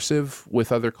immersive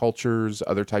with other cultures,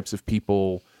 other types of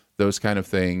people, those kind of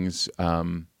things.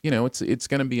 It's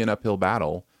going to be an uphill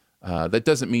battle. That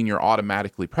doesn't mean you're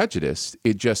automatically prejudiced.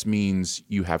 It just means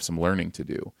you have some learning to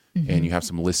do and you have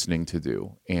some listening to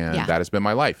do. And that has been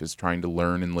my life, is trying to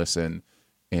learn and listen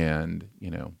and,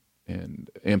 and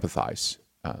empathize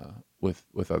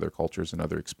with other cultures and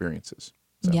other experiences.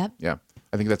 So, yeah,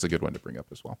 I think that's a good one to bring up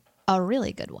as well. A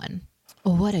really good one.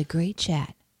 Oh, what a great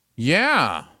chat.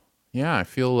 Yeah. I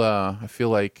feel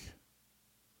like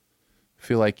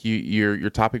your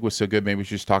topic was so good. Maybe we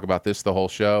should just talk about this the whole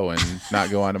show and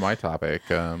not go on to my topic.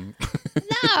 No,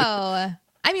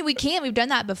 I mean we can't. We've done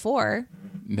that before.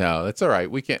 No, that's all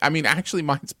right. We can't. I mean, actually,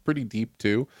 mine's pretty deep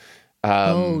too.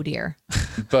 Oh dear.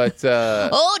 But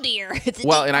oh dear.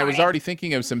 Well, and I was already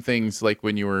thinking of some things like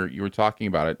when you were talking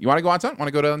about it. You want to go on? Want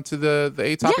to go down to the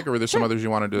A topic, or were there some others you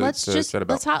wanted to chat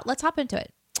about? Let's hop into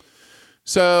it.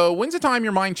 So, when's the time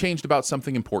your mind changed about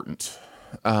something important?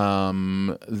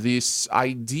 This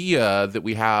idea that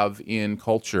we have in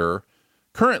culture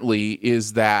currently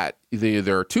is that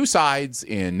there are two sides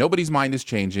and nobody's mind is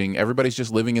changing. Everybody's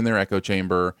just living in their echo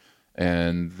chamber,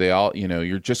 and they all,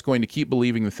 you're just going to keep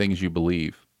believing the things you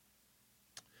believe.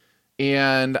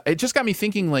 And it just got me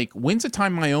thinking, like, when's the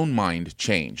time my own mind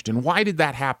changed, and why did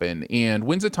that happen? And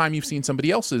when's the time you've seen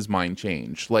somebody else's mind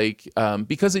change? Like,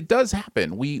 because it does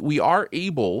happen. We are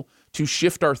able to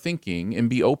shift our thinking and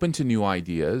be open to new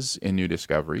ideas and new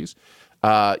discoveries.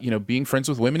 being friends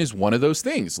with women is one of those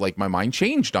things. Like my mind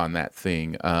changed on that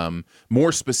thing.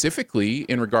 More specifically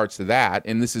in regards to that,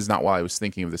 and this is not why I was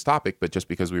thinking of this topic, but just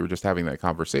because we were just having that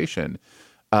conversation.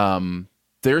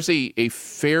 There's a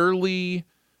fairly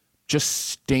just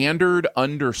standard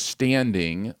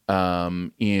understanding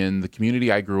in the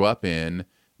community I grew up in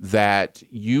that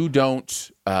you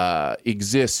don't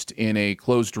exist in a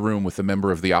closed room with a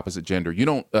member of the opposite gender. You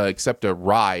don't accept a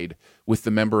ride with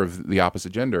the member of the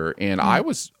opposite gender. And I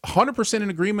was 100% in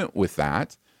agreement with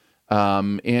that.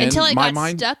 And until I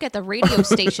got stuck at the radio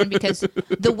station because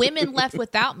the women left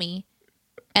without me.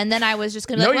 And then I was just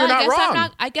going to be like, well,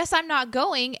 I guess I'm not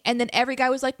going. And then every guy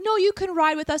was like, no, you can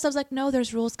ride with us. I was like, no,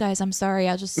 there's rules, guys. I'm sorry.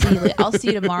 I'll just see you. I'll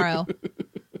see you tomorrow.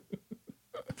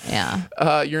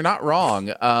 Yeah. You're not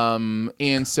wrong.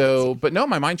 And so, but no,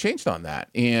 my mind changed on that.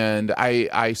 And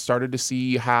I started to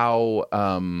see how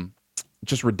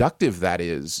just reductive that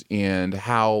is and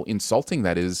how insulting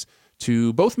that is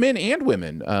to both men and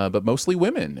women, but mostly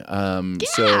women. So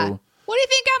what do you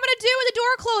think I'm going to do when the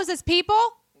door closes, people?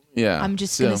 Yeah. I'm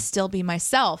just going to still be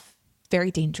myself. Very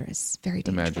dangerous. Very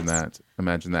dangerous.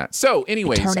 Imagine that. So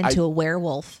anyways, turn into a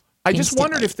werewolf. I just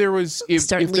wondered if there was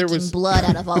start leaking blood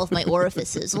out of all of my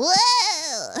orifices.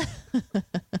 Whoa!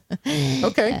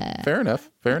 Okay, fair enough.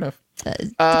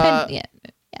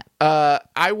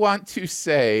 I want to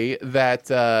say that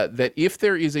that if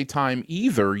there is a time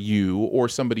either you or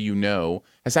somebody you know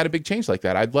has had a big change like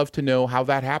that, I'd love to know how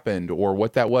that happened or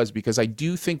what that was, because I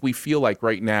do think we feel like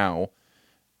right now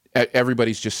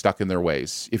everybody's just stuck in their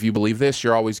ways. If you believe this,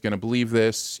 you're always going to believe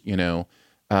this.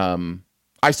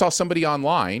 I saw somebody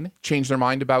online change their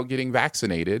mind about getting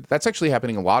vaccinated. That's actually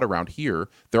happening a lot around here.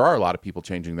 There are a lot of people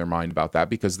changing their mind about that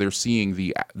because they're seeing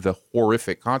the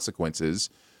horrific consequences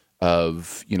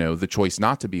of, the choice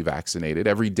not to be vaccinated.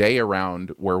 Every day around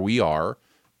where we are,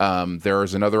 there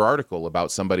is another article about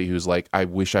somebody who's like, I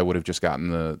wish I would have just gotten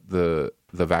the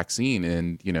vaccine.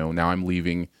 And, now I'm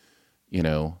leaving,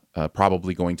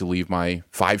 probably going to leave my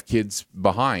 5 kids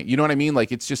behind. You know what I mean?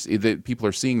 Like, it's just that people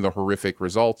are seeing the horrific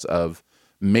results of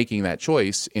making that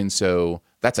choice. And so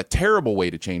that's a terrible way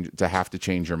to have to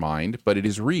change your mind, but it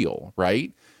is real,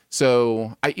 right?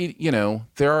 So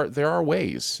there are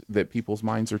ways that people's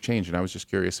minds are changed. And I was just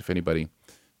curious if anybody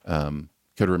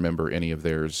could remember any of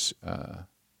theirs,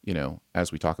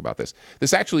 as we talk about this.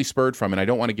 This actually spurred from, and I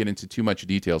don't want to get into too much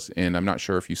details, and I'm not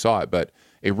sure if you saw it, but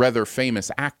a rather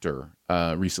famous actor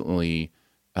recently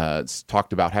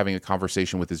talked about having a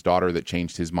conversation with his daughter that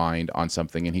changed his mind on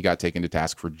something, and he got taken to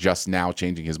task for just now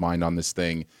changing his mind on this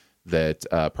thing that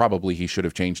probably he should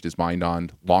have changed his mind on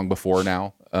long before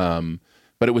now.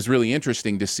 But it was really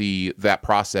interesting to see that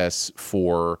process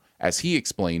as he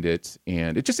explained it,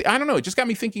 and it just got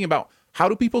me thinking about how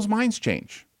do people's minds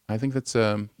change. I think that's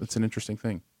an interesting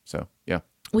thing. So yeah.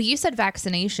 Well, you said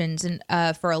vaccinations,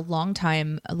 and for a long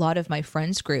time, a lot of my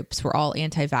friends groups were all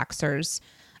anti-vaxxers.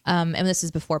 And this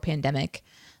is before pandemic.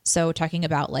 So talking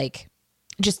about like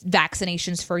just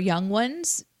vaccinations for young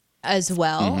ones as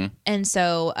well. Mm-hmm. And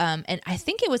so, and I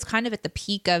think it was kind of at the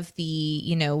peak of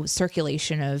the,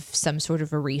 circulation of some sort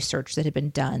of a research that had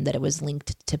been done that it was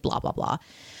linked to blah, blah, blah,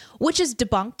 which is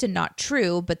debunked and not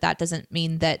true. But that doesn't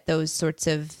mean that those sorts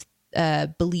of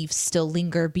beliefs still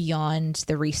linger beyond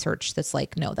the research that's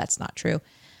like, no, that's not true.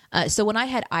 So when I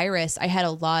had Iris, I had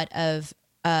a lot of,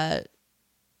 I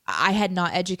had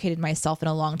not educated myself in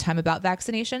a long time about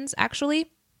vaccinations,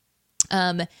 actually,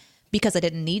 because I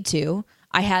didn't need to.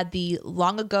 I had the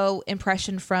long ago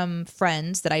impression from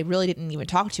friends that I really didn't even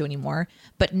talk to anymore,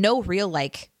 but no real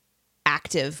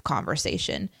active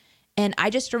conversation. And I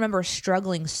just remember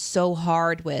struggling so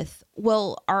hard with,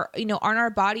 well, aren't our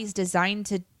bodies designed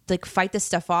to fight this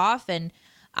stuff off? And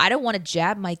I don't want to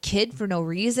jab my kid for no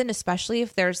reason, especially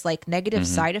if there's negative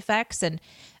side effects. And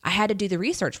I had to do the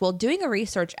research. Well, doing a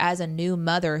research as a new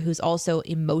mother who's also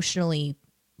emotionally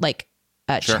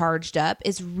charged up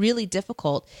is really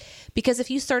difficult, because if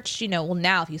you search,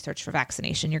 now if you search for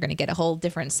vaccination, you're going to get a whole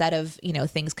different set of,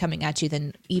 things coming at you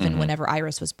than even whenever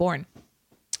Iris was born.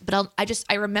 But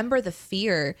I remember the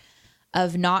fear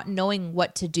of not knowing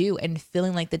what to do and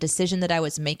feeling like the decision that I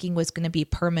was making was going to be a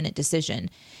permanent decision.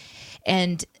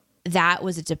 And that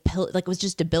was it was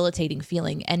just debilitating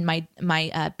feeling. And my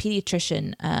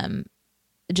pediatrician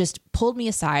just pulled me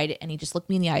aside and he just looked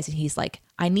me in the eyes and he's like,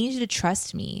 I need you to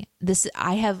trust me.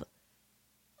 I have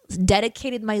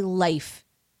dedicated my life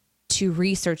to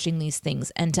researching these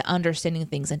things and to understanding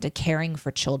things and to caring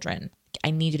for children.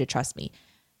 I need you to trust me.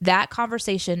 That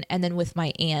conversation, and then with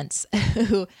my aunts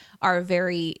who are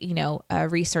very,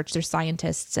 research, they're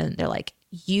scientists, and they're like,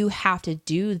 you have to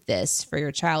do this for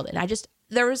your child. And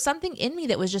there was something in me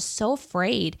that was just so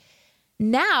afraid.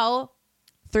 Now,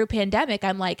 through pandemic,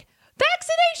 I'm like,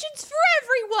 vaccinations for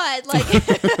everyone.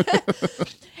 Like,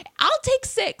 I'll take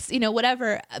 6,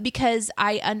 whatever, because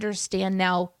I understand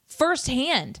now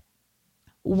firsthand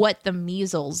what the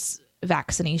measles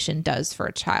vaccination does for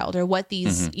a child, or what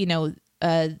these,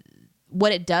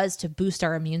 what it does to boost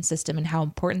our immune system and how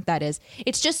important that is.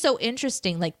 It's just so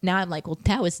interesting. Like, now I'm like, well,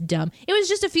 that was dumb. It was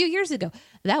just a few years ago.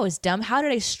 That was dumb. How did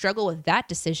I struggle with that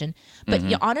decision? But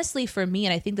honestly, for me,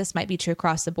 and I think this might be true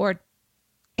across the board,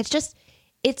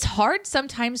 it's hard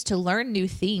sometimes to learn new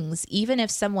things, even if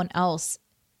someone else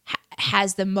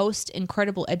has the most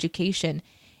incredible education.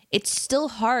 It's still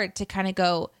hard to kind of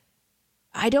go,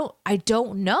 I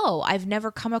don't know. I've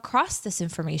never come across this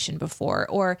information before,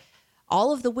 or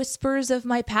all of the whispers of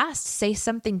my past say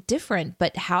something different,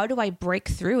 but how do I break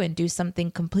through and do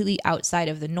something completely outside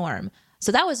of the norm?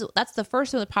 So that's the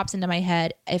first one that pops into my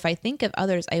head. If I think of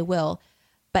others, I will.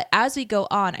 But as we go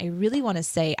on, I really want to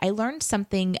say I learned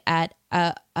something at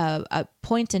a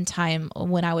point in time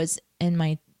when I was in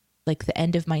the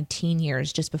end of my teen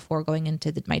years, just before going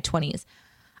into my 20s.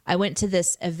 I went to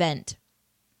this event,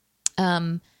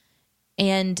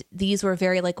 and these were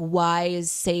very wise,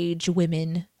 sage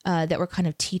women that were kind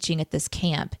of teaching at this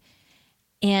camp.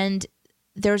 And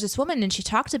there was this woman, and she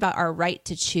talked about our right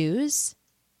to choose,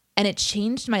 and it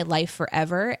changed my life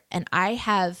forever. And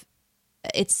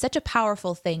it's such a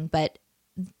powerful thing, but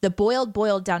the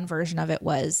boiled down version of it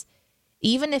was,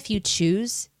 even if you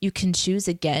choose, you can choose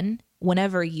again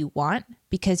whenever you want,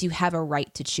 because you have a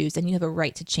right to choose and you have a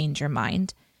right to change your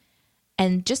mind.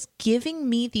 And just giving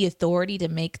me the authority to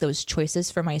make those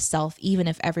choices for myself, even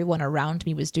if everyone around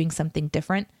me was doing something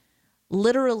different,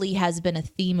 literally has been a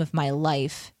theme of my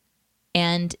life.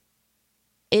 And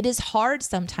it is hard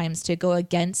sometimes to go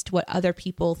against what other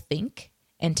people think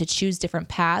and to choose different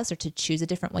paths or to choose a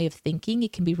different way of thinking.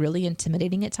 It can be really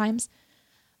intimidating at times.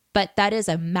 But that is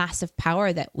a massive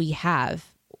power that we have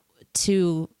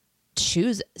to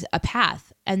choose a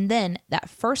path. And then that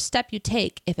first step you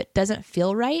take, if it doesn't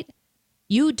feel right,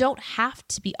 you don't have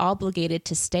to be obligated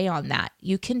to stay on that.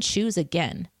 You can choose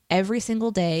again every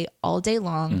single day, all day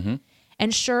long.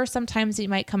 And sure, sometimes it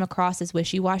might come across as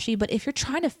wishy-washy, but if you're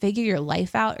trying to figure your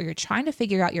life out, or you're trying to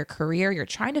figure out your career, you're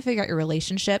trying to figure out your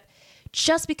relationship,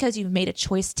 just because you've made a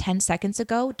choice 10 seconds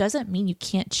ago doesn't mean you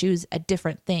can't choose a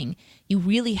different thing. You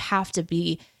really have to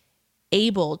be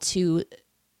able to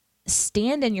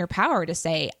stand in your power to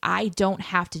say, I don't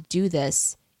have to do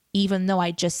this, even though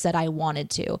I just said I wanted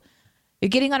to. You're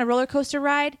getting on a roller coaster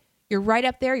ride, you're right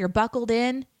up there, you're buckled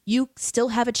in, you still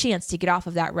have a chance to get off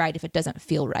of that ride if it doesn't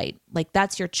feel right.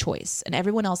 That's your choice, and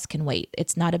everyone else can wait.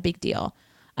 It's not a big deal.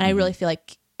 And I really feel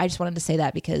like I just wanted to say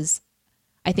that, because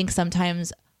I think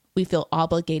sometimes we feel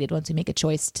obligated once we make a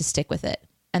choice to stick with it.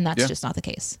 And that's just not the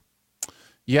case.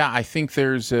 Yeah, I think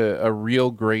there's a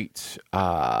real great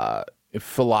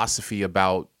philosophy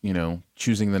about,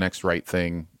 choosing the next right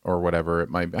thing or whatever it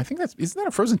might be. I think isn't that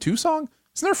a Frozen 2 song?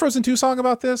 Isn't there a Frozen 2 song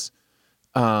about this?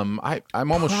 I'm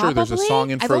almost sure there's a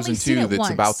song in Frozen 2 that's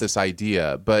about this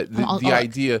idea. But the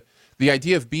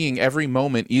idea of being every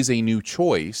moment is a new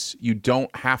choice. You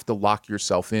don't have to lock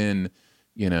yourself in,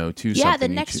 to something. Yeah, the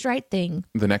next right thing.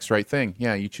 The next right thing.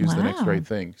 Yeah, you choose the next right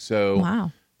thing.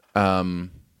 So,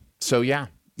 so yeah,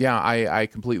 I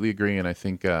completely agree, and I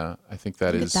think that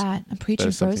is that. I'm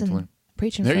preaching Frozen.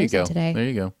 Preaching there Frozen you go. Today. There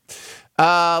you go.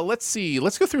 Let's see.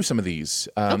 Let's go through some of these.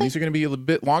 These are going to be a little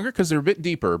bit longer because they're a bit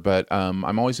deeper, but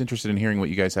I'm always interested in hearing what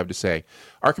you guys have to say.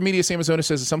 Archimedes Amazona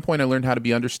says, at some point I learned how to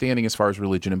be understanding as far as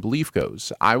religion and belief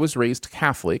goes. I was raised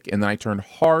Catholic, and then I turned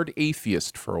hard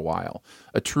atheist for a while,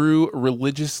 a true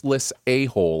religiousless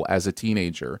a-hole as a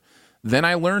teenager. Then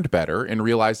I learned better and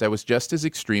realized I was just as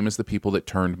extreme as the people that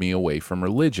turned me away from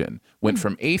religion. Went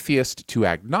from atheist to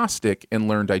agnostic and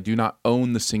learned I do not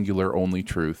own the singular only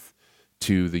truth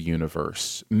to the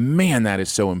universe. Man, that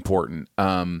is so important.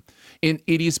 And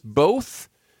it is both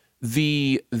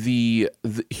the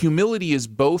humility is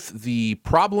both the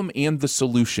problem and the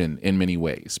solution in many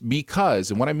ways.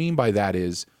 Because, and what I mean by that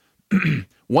is,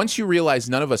 once you realize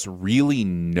none of us really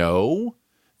know,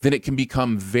 then it can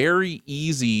become very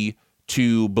easy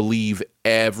to believe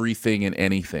everything and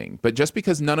anything. But just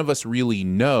because none of us really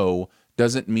know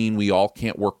doesn't mean we all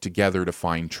can't work together to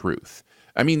find truth.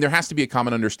 I mean, there has to be a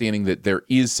common understanding that there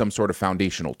is some sort of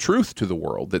foundational truth to the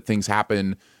world, that things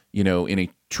happen, in a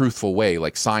truthful way,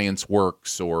 like science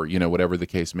works or, whatever the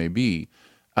case may be.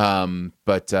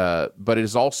 But it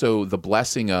is also the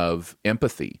blessing of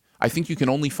empathy. I think you can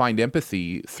only find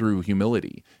empathy through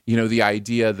humility. The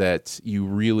idea that you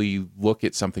really look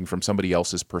at something from somebody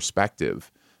else's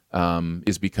perspective.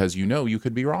 is because you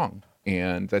could be wrong.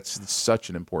 And that's such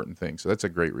an important thing. So that's a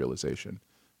great realization,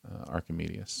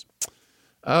 Archimedes.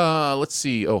 Let's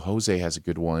see. Oh, Jose has a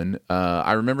good one.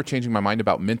 I remember changing my mind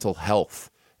about mental health.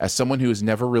 As someone who has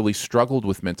never really struggled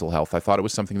with mental health, I thought it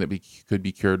was something that could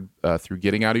be cured through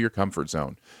getting out of your comfort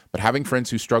zone. But having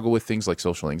friends who struggle with things like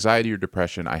social anxiety or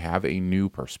depression, I have a new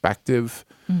perspective.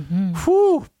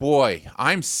 Whew, boy,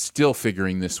 I'm still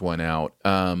figuring this one out.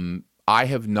 I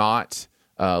have not,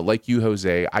 like you,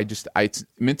 Jose,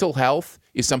 mental health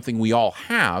is something we all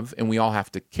have and we all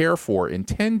have to care for and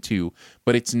tend to,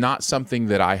 but it's not something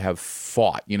that I have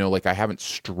fought, like I haven't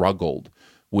struggled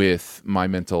with my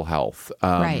mental health.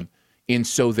 Right. And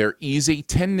so there is a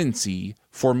tendency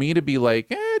for me to be like,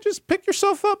 just pick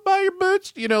yourself up by your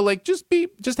boots,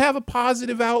 just have a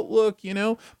positive outlook,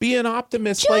 be an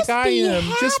optimist like I am.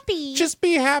 Happy. Just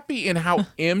be happy. And how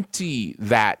empty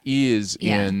that is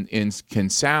and can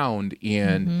sound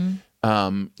and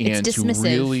It's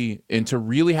dismissive. to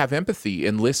really have empathy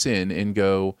and listen and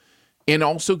go, and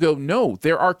also go, no,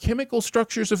 there are chemical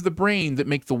structures of the brain that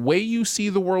make the way you see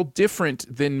the world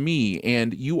different than me.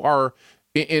 And you are,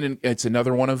 and it's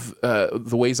another one of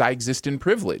the ways I exist in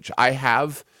privilege. I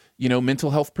have, mental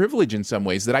health privilege in some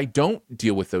ways that I don't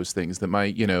deal with those things, that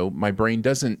my brain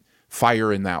doesn't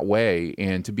fire in that way.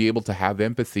 And to be able to have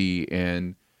empathy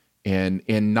and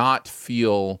not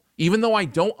feel, even though I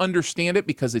don't understand it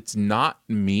because it's not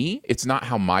me, it's not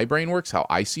how my brain works, how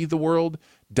I see the world,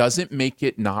 doesn't make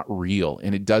it not real,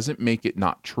 and it doesn't make it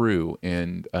not true.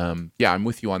 And I'm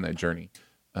with you on that journey,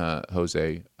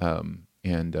 Jose,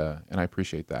 and I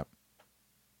appreciate that.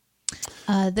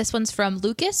 This one's from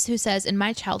Lucas, who says, in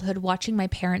my childhood, watching my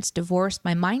parents divorce,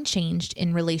 my mind changed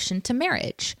in relation to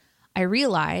marriage. I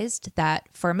realized that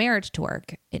for a marriage to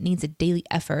work, it needs a daily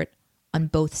effort on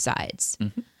both sides.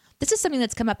 Mm-hmm. This is something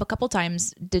that's come up a couple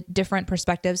times, different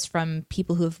perspectives from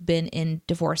people who've been in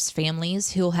divorced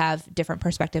families who'll have different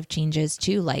perspective changes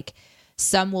too. Like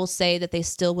some will say that they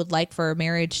still would like for a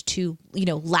marriage to,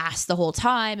 last the whole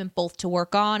time and both to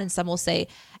work on. And some will say,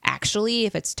 actually,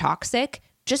 if it's toxic,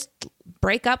 just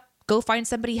break up, go find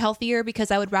somebody healthier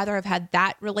because I would rather have had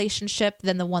that relationship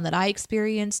than the one that I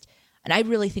experienced. And I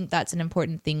really think that's an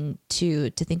important thing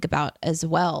to think about as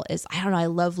well. Is I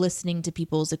love listening to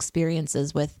people's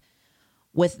experiences with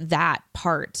that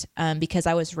part, because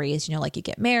I was raised, like you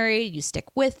get married, you stick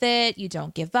with it, you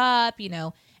don't give up,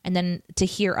 and then to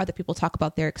hear other people talk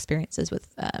about their experiences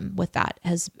with that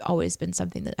has always been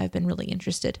something that I've been really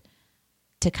interested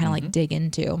to kind of like dig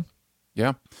into.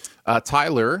 Yeah.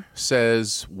 Tyler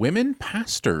says, women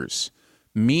pastors.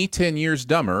 Me 10 years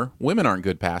dumber. Women aren't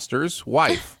good pastors.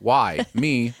 Wife, why?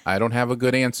 Me, I don't have a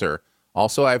good answer.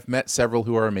 Also, I've met several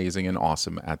who are amazing and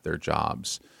awesome at their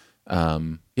jobs.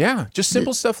 Just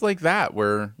simple stuff like that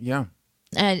where,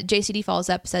 And JCD follows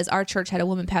up, says, our church had a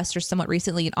woman pastor somewhat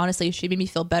recently, and honestly, she made me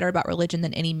feel better about religion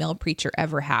than any male preacher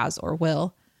ever has or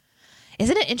will.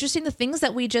 Isn't it interesting the things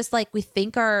that we just we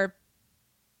think are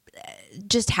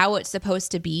just how it's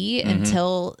supposed to be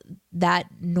until that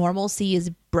normalcy is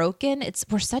broken?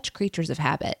 We're such creatures of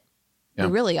habit. Yeah.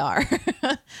 We really are.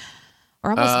 We're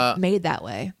almost made that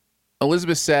way.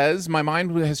 Elizabeth says, my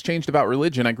mind has changed about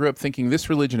religion. I grew up thinking this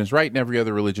religion is right and every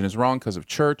other religion is wrong because of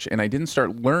church, and I didn't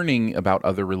start learning about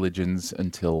other religions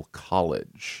until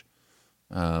college.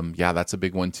 That's a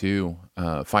big one too.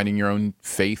 Finding your own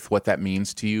faith, what that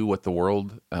means to you, what the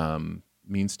world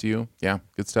means to you. Yeah,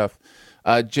 good stuff.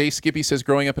 Jay Skippy says,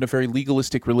 growing up in a very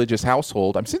legalistic religious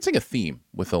household, I'm sensing a theme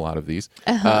with a lot of these.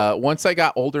 Once I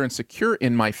got older and secure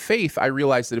in my faith, I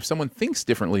realized that if someone thinks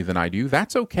differently than I do,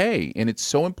 that's okay. And it's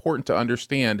so important to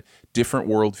understand different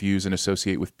worldviews and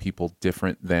associate with people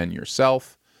different than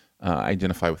yourself. I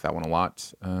identify with that one a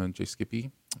lot. Jay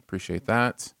Skippy, appreciate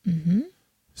that. Mm-hmm.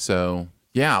 So,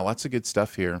 lots of good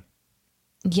stuff here.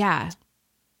 Yeah.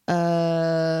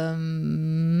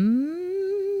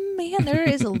 Man, there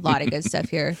is a lot of good stuff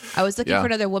here. I was looking for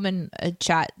another woman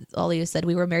chat. Ollie said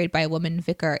we were married by a woman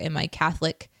vicar in my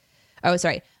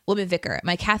woman vicar.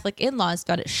 My Catholic in-laws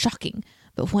found it shocking,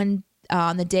 but when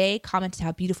on the day commented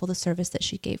how beautiful the service that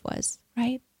she gave was.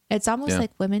 Right? It's almost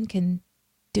like women can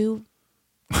do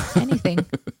anything.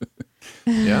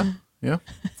 Yeah.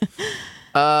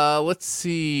 Let's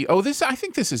see. I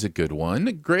think this is a good one.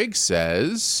 Greg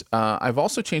says, I've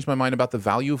also changed my mind about the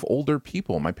value of older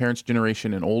people, my parents'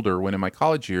 generation and older, when in my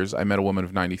college years, I met a woman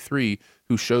of 93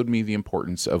 who showed me the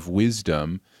importance of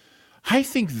wisdom. I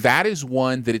think that is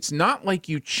one that it's not like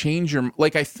you change your,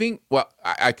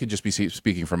 I could just be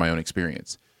speaking from my own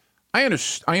experience. I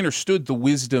understood the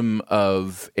wisdom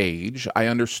of age. I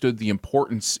understood the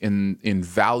importance in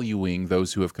valuing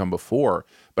those who have come before.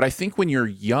 But I think when you're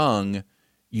young,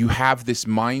 you have this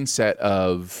mindset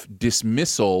of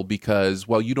dismissal because,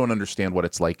 well, you don't understand what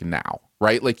it's like now,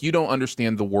 right? Like you don't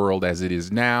understand the world as it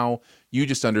is now. You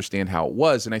just understand how it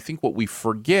was. And I think what we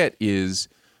forget is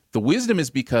the wisdom is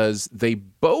because they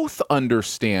both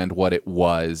understand what it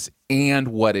was and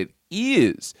what it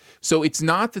is. So it's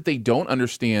not that they don't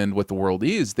understand what the world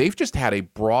is. They've just had a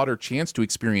broader chance to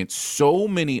experience so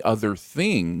many other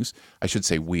things. I should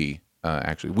say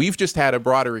actually, we've just had a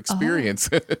broader experience.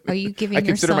 Are you giving I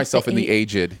consider myself in the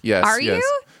aged. Yes. Are yes.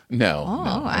 you? No. Oh,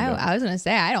 no, I was going to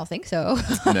say, I don't think so.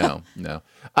 no.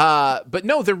 But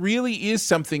no, there really is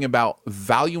something about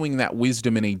valuing that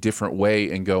wisdom in a different way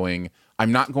and going,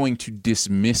 I'm not going to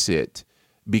dismiss it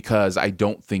because I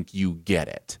don't think you get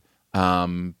it.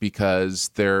 Because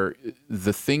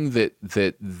the thing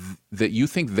that you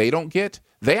think they don't get,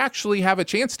 they actually have a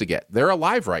chance to get. They're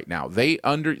alive right now. They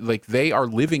are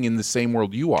living in the same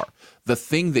world you are. The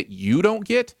thing that you don't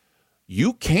get,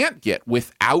 you can't get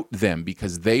without them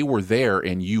because they were there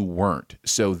and you weren't.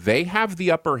 So they have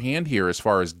the upper hand here as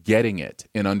far as getting it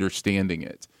and understanding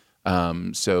it.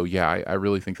 So yeah, I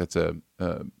really think that's a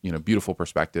beautiful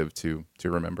perspective to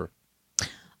remember.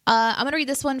 I'm going to read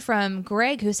this one from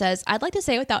Greg, who says, I'd like to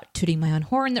say without tooting my own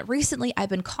horn that recently I've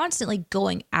been constantly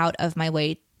going out of my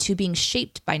way to being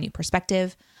shaped by new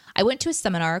perspective. I went to a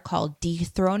seminar called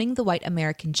Dethroning the White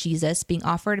American Jesus, being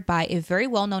offered by a very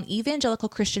well-known evangelical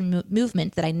Christian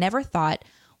movement that I never thought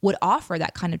would offer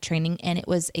that kind of training. And it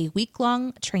was a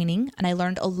week-long training, and I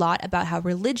learned a lot about how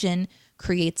religion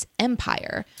creates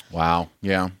empire. Wow.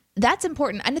 Yeah. That's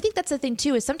important. And I think that's the thing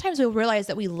too, is sometimes we'll realize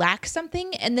that we lack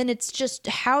something, and then it's just,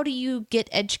 how do you get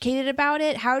educated about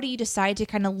it? How do you decide to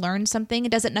kind of learn something?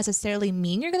 It doesn't necessarily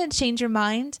mean you're going to change your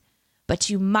mind, but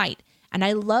you might. And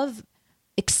I love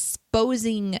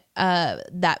exposing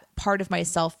that part of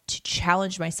myself to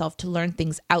challenge myself to learn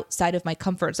things outside of my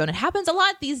comfort zone. It happens a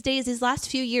lot these days. These last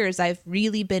few years, I've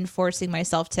really been forcing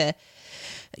myself to,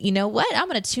 you know what, I'm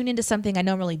going to tune into something I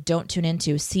normally don't tune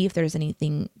into, see if there's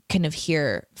anything kind of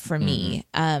here for me.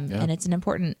 And it's an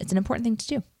important thing to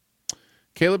do.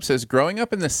 Caleb says, growing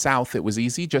up in the South, it was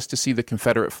easy just to see the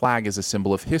Confederate flag as a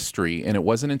symbol of history. And it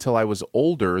wasn't until I was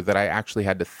older that I actually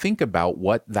had to think about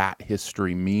what that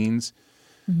history means.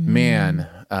 Man,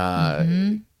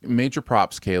 major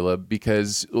props, Caleb,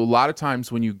 because a lot of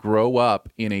times when you grow up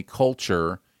in a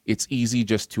culture, it's easy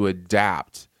just to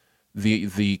adapt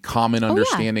the common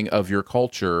understanding of your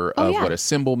culture, of what a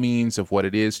symbol means, of what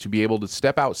it is, to be able to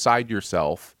step outside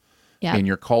yourself in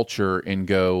your culture and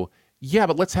go, yeah,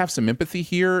 but let's have some empathy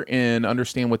here and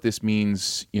understand what this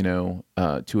means,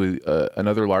 to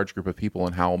another large group of people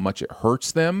and how much it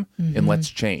hurts them, and let's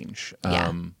change.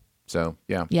 So,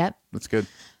 yeah. Yep. That's good.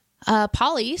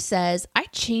 Polly says, I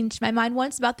changed my mind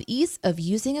once about the ease of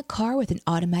using a car with an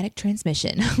automatic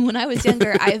transmission. When I was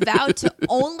younger, I vowed to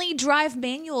only drive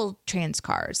manual trans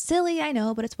cars. Silly, I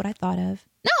know, but it's what I thought of.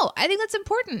 No, I think that's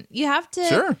important. You have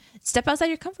to step outside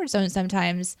your comfort zone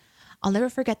sometimes. I'll never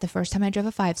forget the first time I drove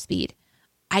a 5-speed.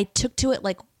 I took to it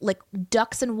like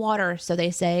ducks in water, so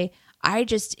they say. I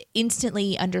just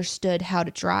instantly understood how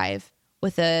to drive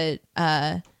with an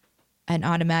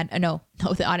automatic.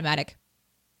 With an automatic.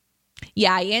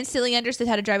 Yeah, I instantly understood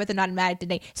how to drive with an automatic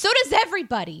today. So does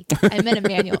everybody. I meant a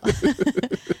manual.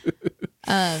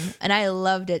 And I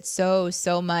loved it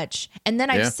so much. And then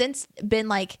I've since been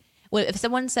like, if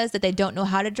someone says that they don't know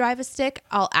how to drive a stick,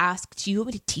 I'll ask, do you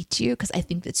want me to teach you? Because I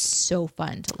think it's so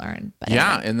fun to learn. But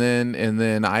anyway. and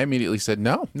then I immediately said,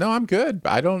 no, I'm good.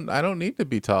 I don't need to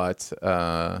be taught.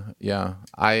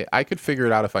 I could figure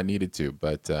it out if I needed to,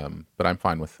 but I'm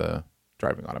fine with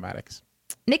driving automatics.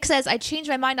 Nick says, I changed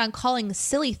my mind on calling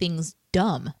silly things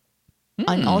dumb.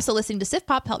 And also listening to Sif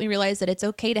Pop helped me realize that it's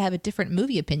okay to have a different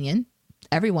movie opinion.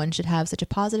 Everyone should have such a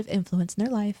positive influence in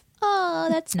their life. Oh,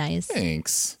 that's nice.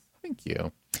 Thanks. Thank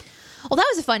you. Well, that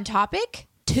was a fun topic.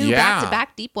 2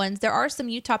 back-to-back deep ones. There are some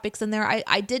U topics in there.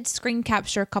 I did screen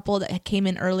capture a couple that came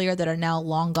in earlier that are now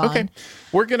long gone. Okay.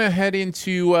 We're going to head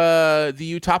into the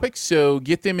U topics, so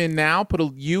get them in now. Put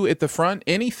a U at the front.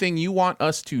 Anything you want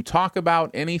us to talk about,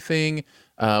 anything,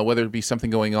 whether it be something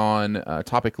going on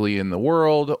topically in the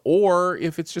world, or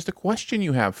if it's just a question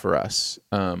you have for us,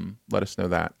 let us know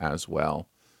that as well.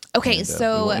 Okay,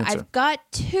 so I've got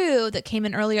 2 that came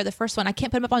in earlier. The first one, I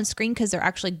can't put them up on screen because they're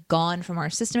actually gone from our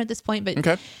system at this point. But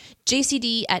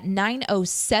JCD at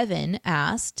 9:07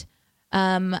 asked,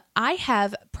 I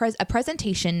have a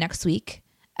presentation next week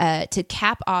to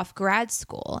cap off grad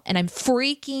school, and I'm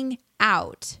freaking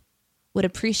out. Would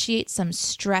appreciate some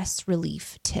stress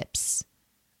relief tips.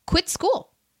 Quit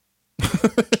school.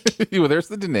 Well, there's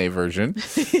the Danae version.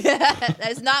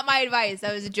 That's not my advice.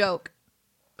 That was a joke.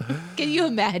 Can you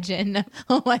imagine?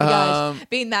 Oh my gosh.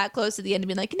 Being that close to the end and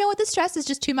being like, you know what? This stress is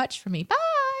just too much for me. Bye.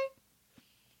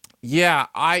 Yeah,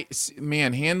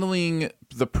 handling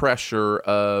the pressure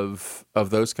of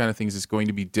those kind of things is going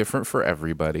to be different for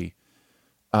everybody.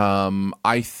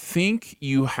 I think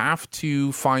you have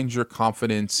to find your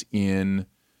confidence in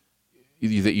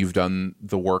that you've done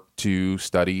the work to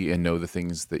study and know the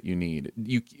things that you need.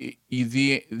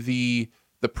 The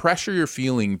pressure you're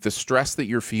feeling, the stress that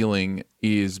you're feeling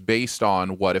is based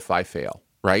on what if I fail,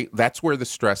 right? That's where the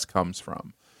stress comes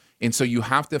from. And so you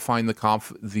have to find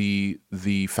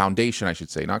the foundation, I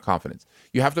should say, not confidence.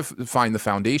 You have to find the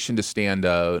foundation to stand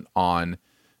on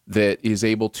that is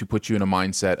able to put you in a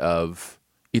mindset of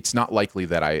it's not likely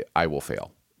that I will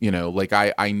fail. Like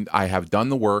I have done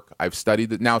the work. I've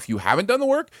studied it. Now, if you haven't done the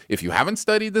work, if you haven't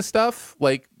studied the stuff,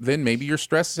 like then maybe your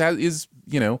stress is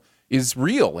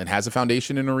real and has a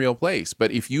foundation in a real place.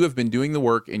 But if you have been doing the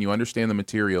work and you understand the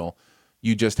material,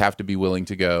 you just have to be willing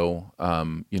to go,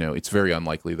 it's very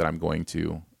unlikely that I'm going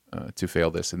to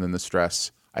fail this. And then the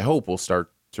stress, I hope, will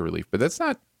start to relieve. But that's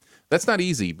not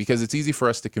easy because it's easy for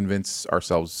us to convince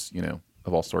ourselves,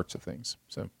 of all sorts of things.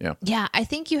 So, yeah. Yeah, I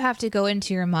think you have to go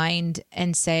into your mind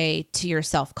and say to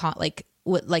yourself, like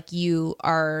you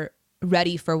are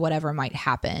ready for whatever might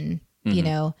happen,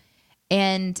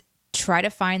 and try to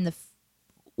find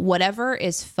whatever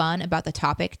is fun about the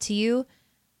topic to you.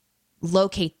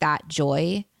 Locate that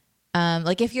joy.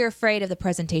 Like if you're afraid of the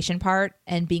presentation part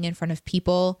and being in front of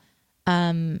people,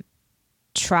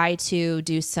 try to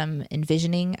do some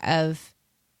envisioning of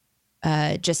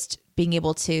just being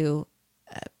able to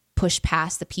push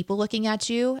past the people looking at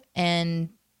you and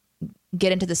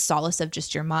get into the solace of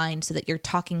just your mind so that you're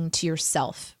talking to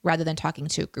yourself rather than talking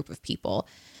to a group of people.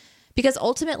 Because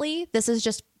ultimately, this is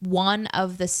just one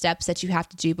of the steps that you have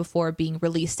to do before being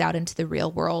released out into the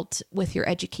real world with your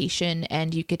education,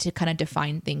 and you get to kind of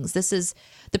define things.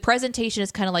 The presentation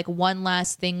is kind of like one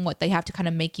last thing, what they have to kind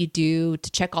of make you do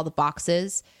to check all the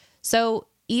boxes. So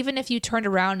even if you turned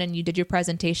around and you did your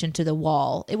presentation to the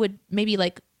wall, it would maybe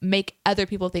like make other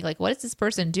people think like, what is this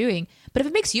person doing? But if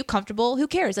it makes you comfortable, who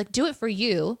cares? Like, do it for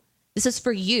you. This is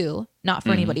for you, not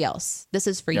for anybody else. This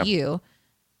is for you.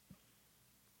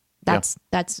 That's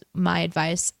my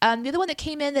advice. The other one that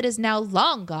came in that is now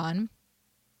long gone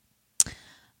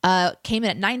came in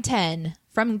at 9:10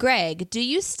 from Greg. Do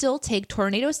you still take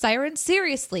tornado sirens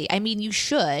seriously? I mean, you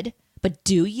should, but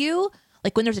do you?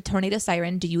 Like when there's a tornado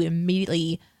siren, do you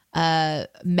immediately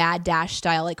mad dash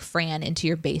style like Fran into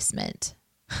your basement?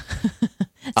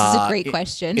 This is a great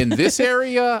question. In this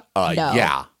area, No.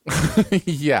 Yeah.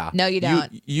 Yeah. No, you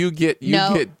don't. You get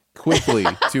quickly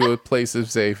to a place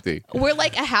of safety. We're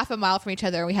like a half a mile from each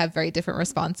other and we have very different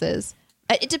responses.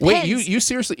 It depends. Wait, you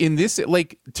seriously, in this,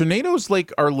 like tornadoes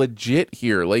like are legit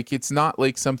here. Like it's not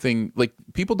like something like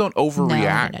people don't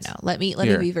overreact. No. Let me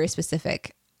be very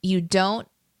specific. You don't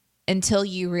until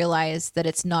you realize that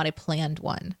it's not a planned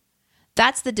one.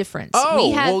 That's the difference.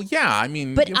 Oh, well, yeah. I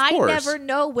mean, but of I course. never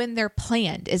know when they're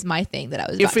planned is my thing that I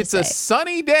was about If it's to say. a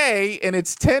sunny day and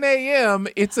it's 10 a.m.,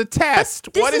 it's a test.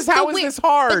 How is this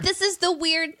hard? But this is the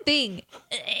weird thing.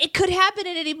 It could happen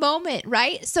at any moment,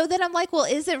 right? So then I'm like, well,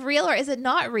 is it real or is it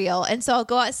not real? And so I'll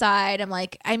go outside. I'm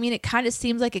like, I mean, it kind of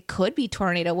seems like it could be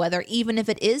tornado weather, even if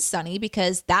it is sunny,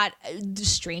 because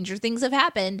stranger things have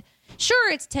happened.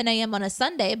 Sure, it's 10 a.m. on a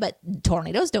Sunday, but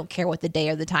tornadoes don't care what the day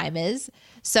or the time is.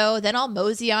 So then I'll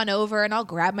mosey on over and I'll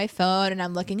grab my phone and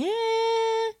I'm looking,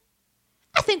 I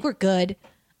think we're good.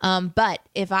 But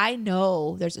if I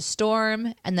know there's a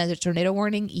storm and there's a tornado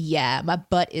warning, yeah, my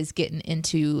butt is getting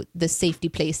into the safety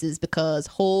places because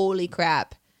holy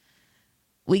crap,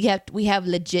 we have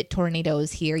legit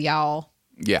tornadoes here, y'all.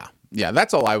 Yeah.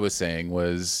 That's all I was saying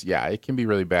was, it can be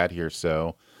really bad here.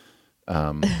 So,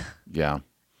 yeah.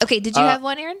 Okay, did you have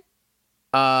one, Aaron?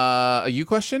 A you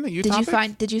question?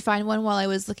 Did you find one while I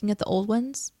was looking at the old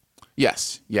ones?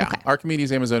 Yes. Yeah. Okay.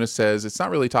 Archimedes Amazonas says, it's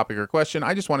not really a topic or question.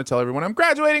 I just want to tell everyone I'm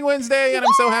graduating Wednesday and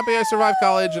I'm so happy I survived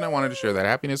college and I wanted to share that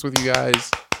happiness with you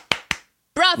guys.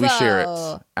 Bravo! We share it.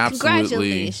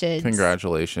 Absolutely.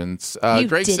 Congratulations. You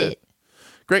Greg did it.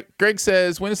 Greg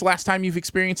says, when is the last time you've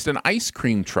experienced an ice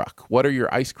cream truck? What are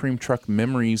your ice cream truck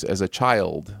memories as a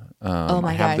child?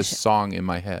 I have this song in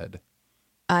my head.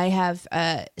 I have,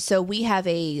 so we have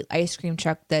a ice cream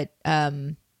truck that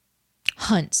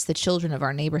hunts the children of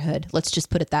our neighborhood. Let's just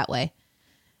put it that way.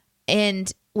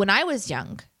 And when I was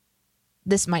young,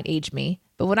 this might age me,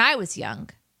 but when I was young,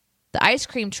 the ice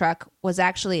cream truck was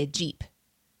actually a Jeep.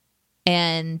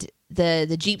 And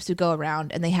the Jeeps would go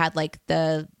around and they had like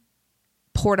the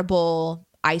portable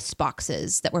ice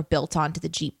boxes that were built onto the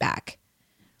Jeep back.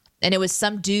 And it was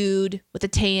some dude with a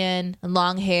tan and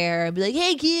long hair and be like,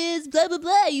 hey kids, blah, blah,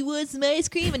 blah, you want some ice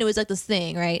cream? And it was like this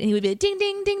thing, right? And he would be like, ding,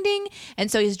 ding, ding, ding. And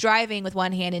so he's driving with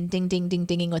one hand and ding, ding, ding,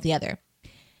 dinging with the other.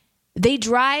 They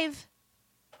drive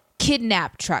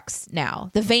kidnap trucks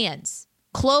now, the vans,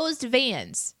 closed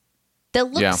vans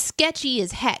that look sketchy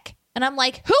as heck. And I'm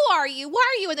like, who are you? Why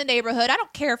are you in the neighborhood? I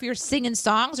don't care if you're singing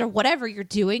songs or whatever you're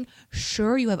doing.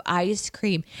 Sure, you have ice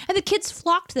cream. And the kids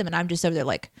flock to them. And I'm just over there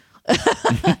like,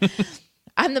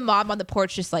 I'm the mom on the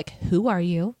porch just like, who are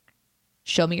you?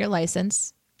 Show me your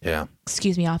license. Yeah.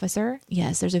 Excuse me, officer.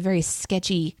 Yes, there's a very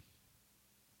sketchy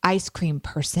ice cream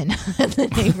person in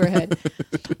the neighborhood.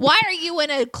 Why are you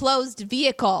in a closed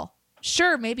vehicle?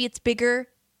 Sure, maybe it's bigger.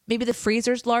 Maybe the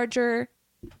freezer's larger.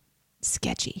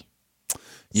 Sketchy.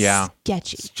 Yeah.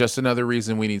 Sketchy. It's just another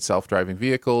reason we need self-driving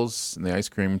vehicles, and the ice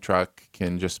cream truck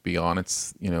can just be on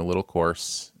its, little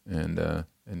course and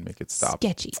make it stop.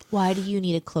 Sketchy. Why do you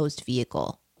need a closed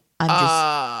vehicle?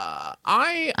 I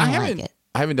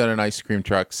haven't done an ice cream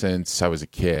truck since I was a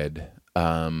kid.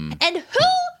 And who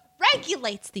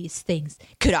regulates these things?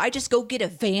 Could I just go get a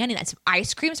van and some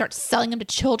ice cream and start selling them to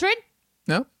children?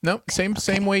 No.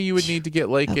 Same way you would need to get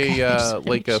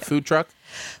a food truck.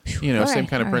 Same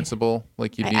kind of principle.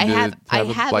 Like you need to have I a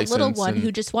have license. A little one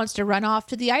who just wants to run off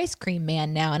to the ice cream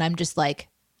man now, and I'm just like,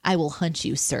 I will hunt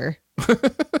you, sir.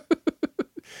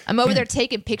 I'm over there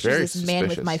taking pictures of this man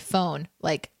with my phone.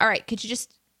 Like, all right, could you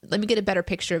just let me get a better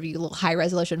picture of you, a little high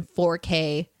resolution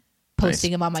 4K,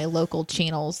 posting them on my local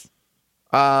channels.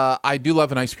 I do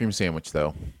love an ice cream sandwich,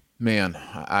 though. Man,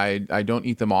 I don't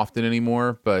eat them often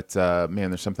anymore, but man,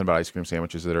 there's something about ice cream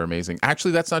sandwiches that are amazing.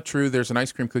 Actually, that's not true. There's an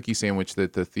ice cream cookie sandwich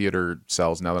that the theater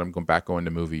sells now that I'm going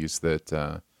to movies that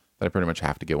I pretty much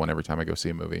have to get one every time I go see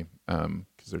a movie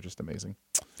because they're just amazing.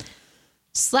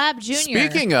 Slab Jr.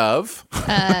 Speaking of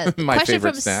my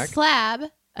favorite snack. Slab.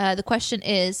 The question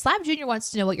is, Slab Jr.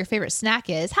 wants to know what your favorite snack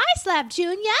is. Hi, Slab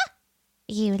Jr.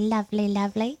 You lovely,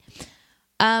 lovely.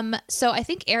 So I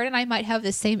think Aaron and I might have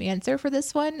the same answer for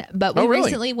this one, but we really?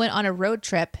 recently went on a road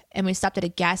trip and we stopped at a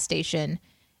gas station,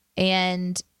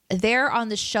 and there on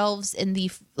the shelves in the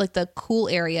cool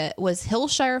area was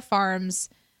Hillshire Farms.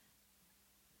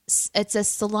 It's a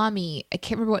salami. I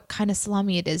can't remember what kind of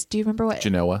salami it is. Do you remember what?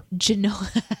 Genoa.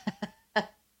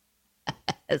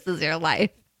 This is your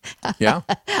life. Yeah.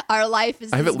 Our life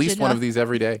is. I have at least one of these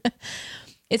every day.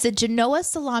 It's a Genoa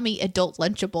salami adult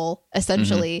Lunchable,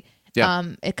 essentially. Mm-hmm. Yeah.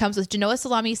 It comes with Genoa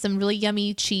salami, some really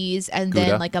yummy cheese, and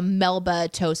Gouda. then like a Melba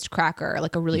toast cracker,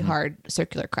 like a really hard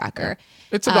circular cracker.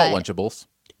 It's adult Lunchables.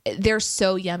 They're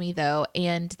so yummy though,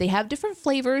 and they have different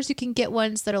flavors. You can get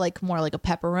ones that are like more like a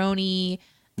pepperoni.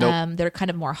 Nope. They're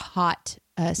kind of more hot,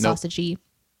 sausagey.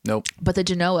 Nope. But the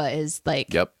Genoa is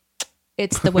like, Yep.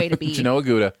 It's the way to be. Genoa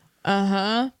Gouda.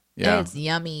 Yeah. And it's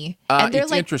yummy. And they're it's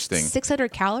like interesting.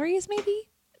 600 calories, maybe.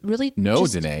 Really? No,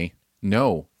 just, Danae.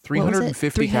 No,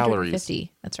 350 calories.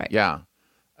 350. That's right. Yeah.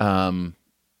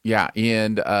 Yeah.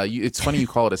 And it's funny you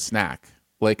call it a snack.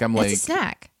 Like, I'm It's like, a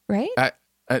snack, right?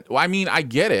 well, I mean, I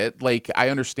get it. Like, I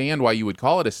understand why you would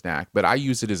call it a snack, but I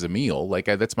use it as a meal. Like,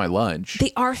 that's my lunch.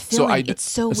 They are filling. It's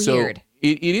so weird.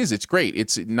 It is. It's great.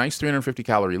 It's a nice 350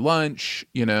 calorie lunch,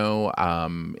 and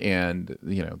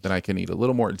then I can eat a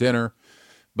little more at dinner.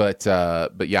 But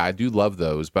yeah, I do love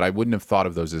those, but I wouldn't have thought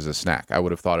of those as a snack. I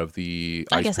would have thought of the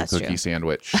ice cream cookie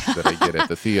sandwich that I get at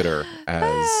the theater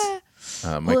as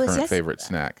my current favorite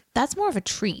snack. That's more of a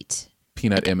treat.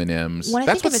 Peanut M&Ms. When I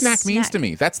That's think what of a snack means snack- to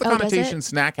me. That's the Oh, does connotation it?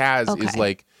 snack has is Okay.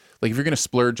 like if you're going to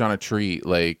splurge on a treat,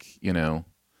 like,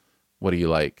 what do you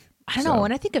like? I don't know.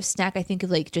 When I think of snack, I think of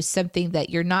like just something that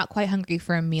you're not quite hungry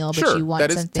for a meal, but Sure, you want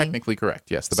that is something. technically correct.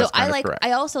 Yes, the best kind of correct.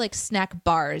 I also like snack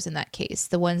bars in that case.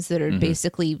 The ones that are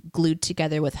basically glued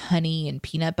together with honey and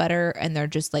peanut butter, and they're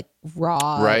just like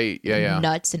raw Right, yeah.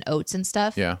 nuts and oats and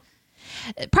stuff. Yeah.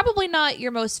 Probably not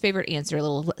your most favorite answer,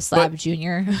 little Slab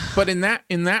Junior. But in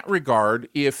that regard,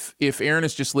 if Aaron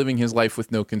is just living his life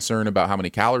with no concern about how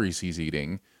many calories he's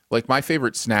eating, like my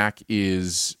favorite snack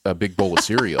is a big bowl of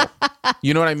cereal.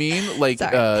 You know what I mean? Like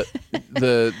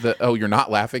oh, you're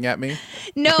not laughing at me?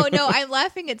 No, I'm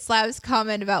laughing at Slab's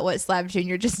comment about what Slab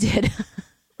Junior just did.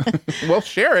 Well,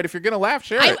 share it. If you're going to laugh,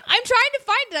 share it. I'm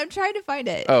trying to find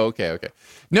it. Oh, okay.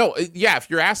 No, yeah, if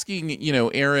you're asking,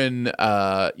 Aaron,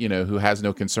 who has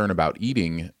no concern about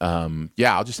eating,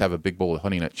 yeah, I'll just have a big bowl of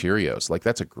Honey Nut Cheerios. Like,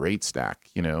 that's a great snack,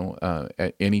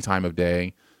 at any time of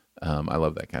day. I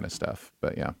love that kind of stuff.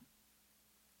 But yeah.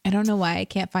 I don't know why I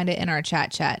can't find it in our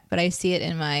chat, but I see it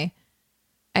in mine.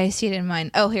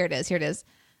 Oh, here it is.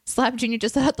 Slab Junior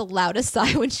just let out the loudest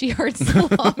sigh when she heard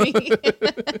salami.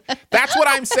 That's That's what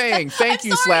I'm saying. Thank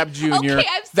you, Slab Jr. Okay,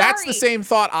 I'm That's the sorry. same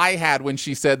thought I had when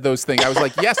she said those things. I was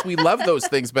like, yes, we love those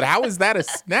things, but how is that a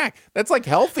snack? That's like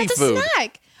healthy It's food. a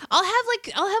snack. I'll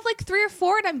have like 3 or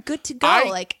 4 and I'm good to go.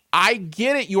 I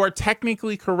get it. You are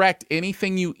technically correct.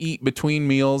 Anything you eat between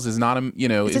meals is not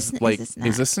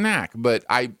is a snack. But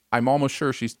I'm almost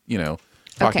sure she's talking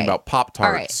Okay. about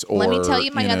Pop-Tarts All right. or Let me tell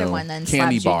you my other one then,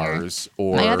 candy Slab Jr. bars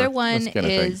or my other one this kind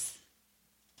of thing.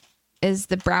 is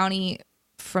the brownie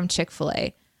from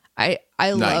Chick-fil-A. I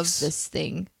love Nice. this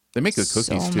thing. They make good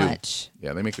cookies so too. much.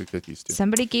 Yeah, they make good cookies too.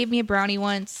 Somebody gave me a brownie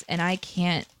once, and I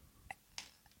can't.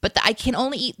 But I can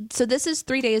only eat. So this is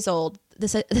 3 days old.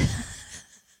 This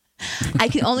I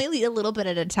can only eat a little bit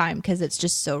at a time because it's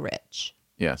just so rich.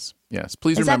 Yes.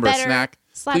 Please Is that remember a better, snack.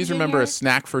 Slab Please remember Jr.? a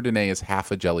snack for Danae is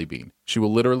half a jelly bean. She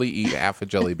will literally eat half a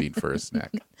jelly bean for a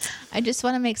snack. I just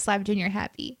want to make Slab Jr.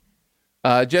 happy.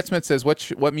 Jetsmith says,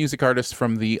 what music artist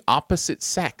from the opposite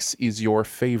sex is your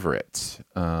favorite?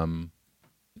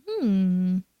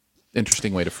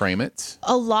 Interesting way to frame it.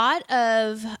 A lot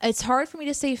of it's hard for me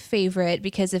to say favorite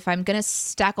because if I'm gonna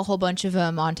stack a whole bunch of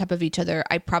them on top of each other,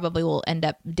 I probably will end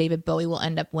up David Bowie will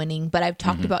end up winning. But I've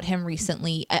talked about him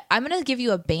recently. I'm gonna give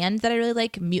you a band that I really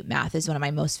like. Mute Math is one of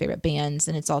my most favorite bands,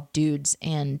 and it's all dudes.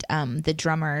 And the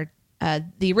drummer,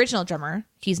 the original drummer,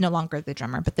 he's no longer the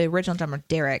drummer, but the original drummer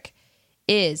Derek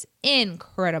is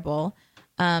incredible.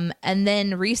 And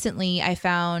then recently I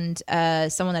found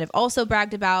someone that I've also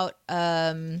bragged about.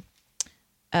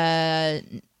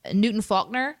 Newton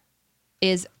Faulkner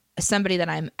is somebody that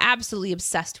I'm absolutely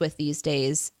obsessed with these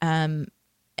days. And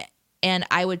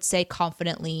I would say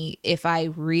confidently, if I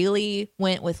really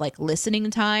went with like listening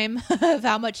time of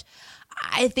how much,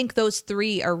 I think those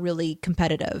 3 are really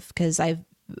competitive because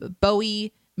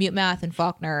Bowie, Mute Math, and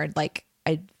Faulkner. Like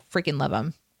I freaking love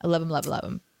them. I love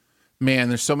them. Man,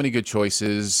 there's so many good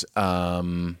choices.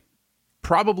 Probably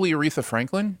Aretha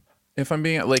Franklin. If I'm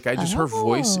being her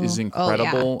voice is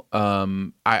incredible.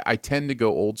 I tend to go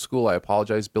old school. I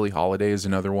apologize. Billie Holiday is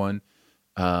another one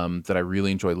that I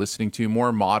really enjoy listening to.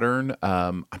 More modern.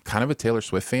 I'm kind of a Taylor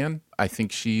Swift fan. I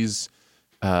think she's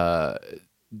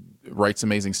writes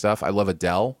amazing stuff. I love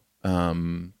Adele.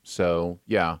 So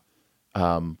yeah.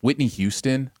 Whitney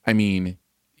Houston. I mean,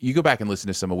 you go back and listen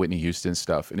to some of Whitney Houston's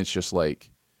stuff, and it's just like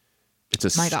it's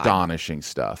astonishing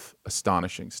stuff.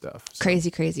 Astonishing stuff. So,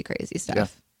 Crazy stuff. Yeah.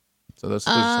 So those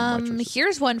are some of my choices.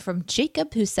 Here's one from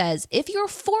Jacob who says, if you're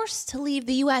forced to leave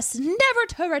the U.S. never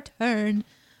to return,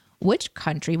 which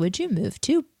country would you move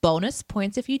to? Bonus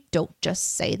points if you don't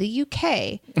just say the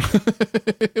U.K.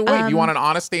 Wait, do you want an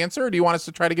honest answer, or do you want us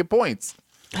to try to get points?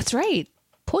 That's right.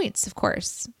 Points, of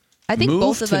course. I think Move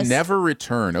both of to us never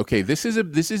return. Okay, this is a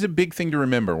big thing to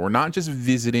remember. We're not just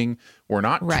visiting. We're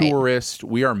not Right. tourists.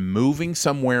 We are moving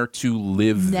somewhere to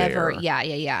live never. there.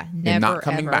 Yeah. Never, And not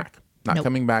coming ever. back. Not Nope.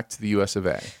 coming back to the U.S. of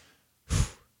A.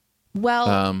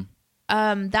 Well,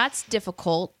 that's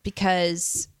difficult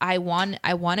because I want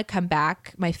to come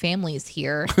back. My family's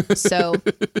here, so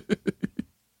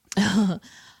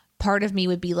part of me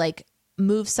would be like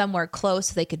move somewhere close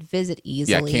so they could visit Yeah,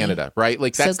 easily. Canada, right?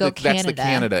 Like So that's go that's the Canada.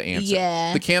 Canada answer.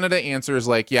 Yeah. The Canada answer is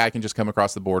like, yeah, I can just come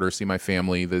across the border, see my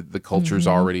family. The culture's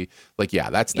already like, yeah,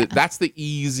 that's the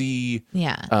easy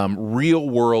Yeah. real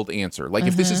world answer. Like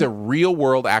if this is a real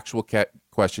world actual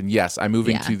question, yes, I'm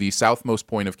moving Yeah. to the southmost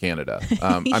point of Canada.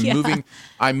 I'm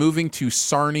Yeah. moving to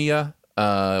Sarnia,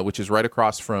 which is right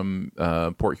across from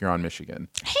Port Huron, Michigan.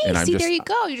 Hey, And I'm see, just- there you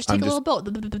go. You just take I'm a little boat,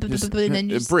 and then you just,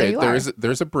 there bridge. you are.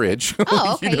 There's a bridge.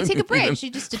 Oh, okay. You don't- take a bridge. You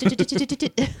just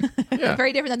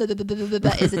very different than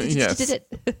is it? Yes.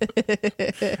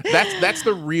 That's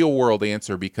the real world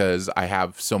answer because I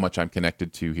have so much I'm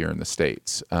connected to here in the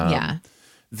States. Yeah.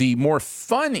 The more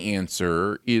fun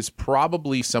answer is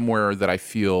probably somewhere that I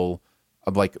feel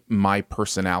like my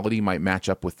personality might match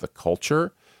up with the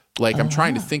culture. Like I'm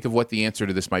trying to think of what the answer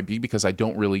to this might be because I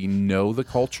don't really know the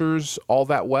cultures all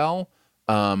that well.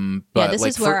 But Yeah, this like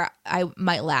is where I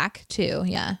might lack too.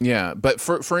 Yeah. Yeah, but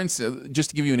for instance, just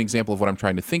to give you an example of what I'm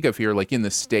trying to think of here, like in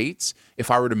the States, if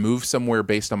I were to move somewhere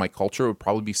based on my culture, it would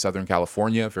probably be Southern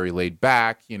California, very laid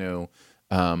back,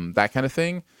 that kind of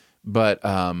thing. But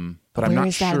I'm Where not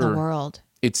is sure. that in the world?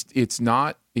 It's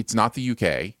not the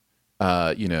UK.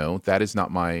 That is not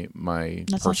my That's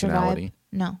not your personality. vibe?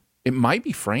 No. It might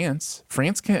be France.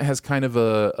 France has kind of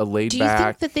a laid Do you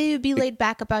back. think that they would be laid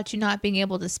back about you not being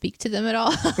able to speak to them at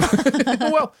all?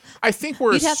 Well, I think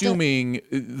we're You'd have to- assuming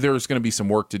there's going to be some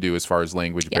work to do as far as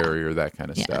language barrier, that kind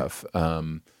of Yeah. stuff.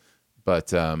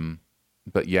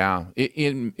 But yeah,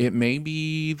 it may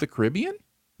be the Caribbean.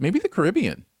 Maybe the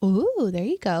Caribbean. Ooh, there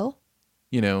you go.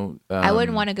 I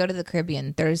wouldn't want to go to the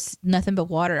Caribbean. There's nothing but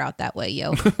water out that way,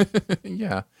 yo.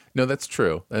 Yeah, no, that's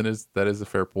true. That is a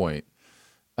fair point.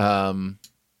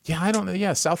 Yeah, I don't know.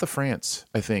 Yeah, south of France,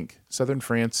 I think. Southern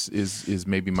France is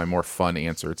maybe my more fun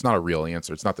answer. It's not a real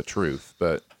answer. It's not the truth,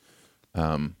 but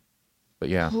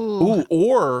yeah. Ooh,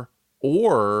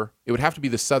 or it would have to be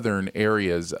the southern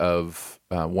areas of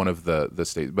one of the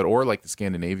states, or like the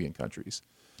Scandinavian countries.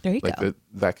 There you go.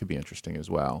 That could be interesting as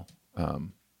well.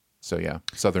 So yeah,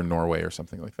 southern Norway or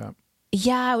something like that.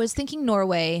 Yeah, I was thinking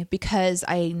Norway because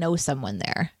I know someone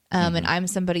there. And I'm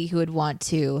somebody who would want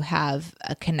to have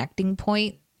a connecting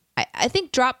point. I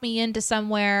think drop me into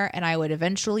somewhere and I would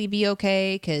eventually be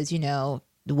okay because,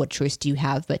 what choice do you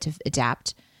have but to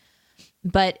adapt?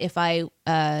 But if I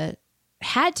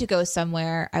had to go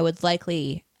somewhere, I would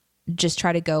likely just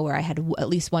try to go where I had at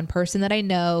least one person that I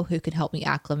know who could help me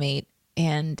acclimate.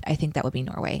 And I think that would be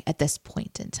Norway at this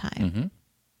point in time. Mm-hmm.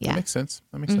 Yeah. That makes sense.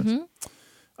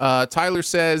 Tyler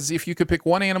says, if you could pick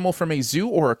one animal from a zoo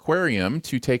or aquarium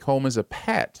to take home as a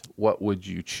pet, what would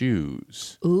you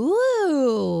choose?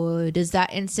 Ooh, does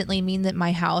that instantly mean that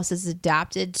my house is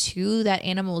adapted to that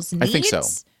animal's needs? I think so.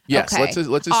 Yes, okay.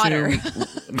 let's assume. Otter.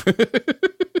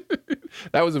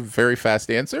 That was a very fast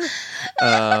answer.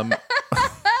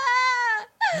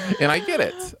 And I get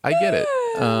it.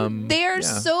 They are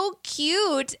so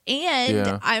cute.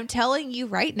 And I'm telling you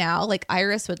right now, like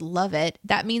Iris would love it.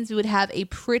 That means we would have a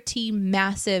pretty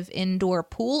massive indoor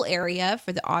pool area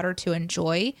for the otter to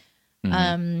enjoy.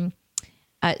 Mm-hmm.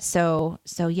 So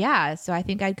I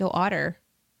think I'd go otter.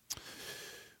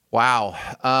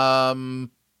 Wow.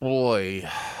 Boy,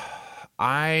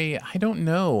 I don't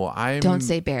know. Don't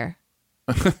say bear.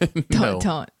 No.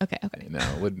 Don't. Okay. No,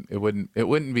 it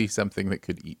wouldn't be something that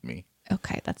could eat me.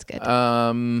 Okay, that's good.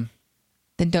 Then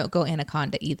don't go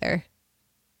anaconda either.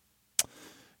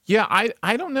 Yeah,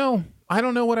 I don't know. I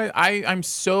don't know what I'm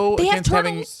so they against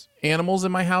having animals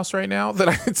in my house right now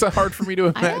that it's hard for me to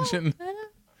imagine. I know.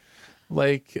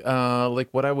 Like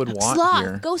what I would want sloth.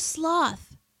 here. Go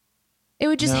sloth. It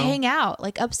would just hang out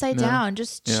like upside down,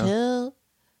 just chill.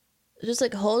 Just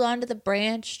like hold on to the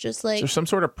branch, just like. Is there some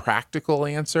sort of practical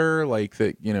answer like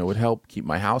that, would help keep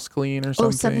my house clean or something?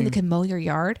 Oh, something that can mow your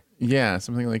yard? Yeah,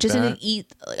 something like just that. Just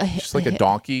eat. Just like a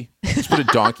donkey. Just put a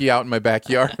donkey out in my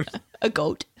backyard. A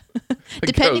goat.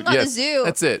 Depending on the zoo.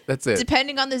 That's it.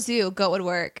 Depending on the zoo, goat would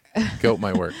work. Goat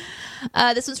might work.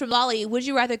 This one's from Lolly. Would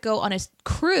you rather go on a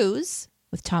cruise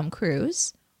with Tom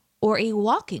Cruise or a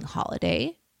walking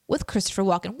holiday with Christopher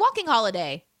Walken? Walking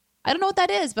holiday. I don't know what that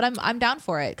is, but I'm down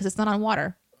for it because it's not on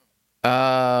water.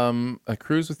 A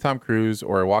cruise with Tom Cruise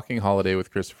or a walking holiday with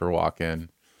Christopher Walken.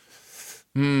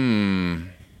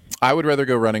 I would rather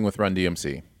go running with Run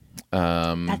DMC.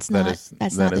 That's not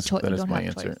the choice. That is my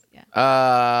answer.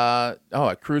 Yeah.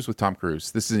 A cruise with Tom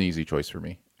Cruise. This is an easy choice for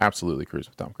me. Absolutely, cruise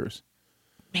with Tom Cruise.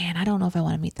 Man, I don't know if I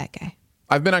want to meet that guy.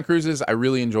 I've been on cruises. I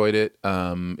really enjoyed it.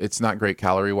 It's not great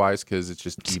calorie wise because it's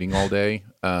just eating all day.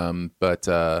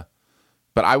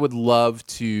 But I would love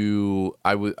to.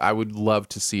 I would love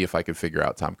to see if I could figure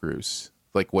out Tom Cruise,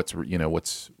 like what's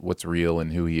real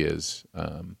and who he is.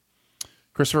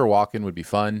 Christopher Walken would be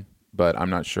fun, but I'm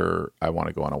not sure I want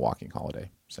to go on a walking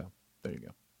holiday. So there you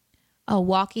go. A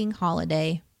walking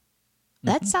holiday.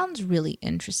 That sounds really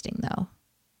interesting, though.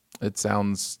 It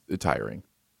sounds tiring.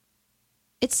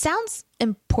 It sounds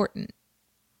important.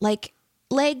 Like,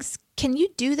 legs, can you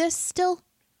do this still?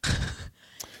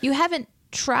 You haven't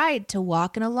tried to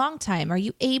walk in a long time. Are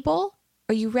you able?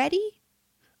 Are you ready?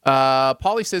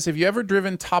 Polly says, have you ever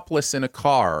driven topless in a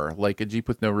car, like a Jeep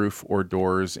with no roof or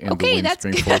doors and the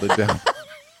windscreen folded down?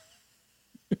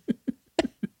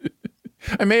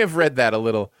 I may have read that a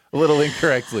little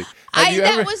incorrectly. I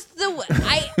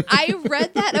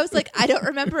read that. I was like, I don't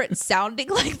remember it sounding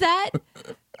like that.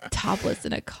 Topless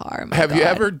in a car. Have you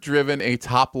ever driven a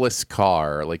topless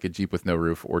car, like a Jeep with no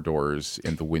roof or doors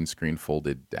and the windscreen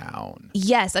folded down?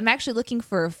 Yes, I'm actually looking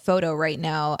for a photo right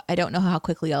now. I don't know how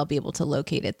quickly I'll be able to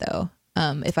locate it though.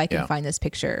 If I can find this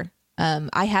picture.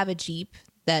 I have a Jeep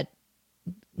that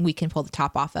we can pull the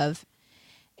top off of.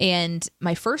 And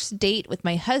my first date with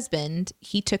my husband,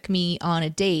 he took me on a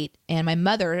date, and my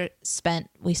mother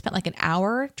we spent like an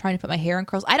hour trying to put my hair in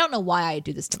curls. I don't know why I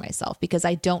do this to myself because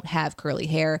I don't have curly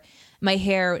hair. My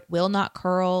hair will not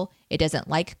curl. It doesn't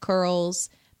like curls,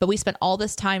 but we spent all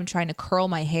this time trying to curl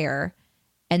my hair.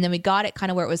 And then we got it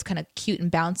kind of where it was kind of cute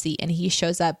and bouncy, and he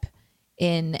shows up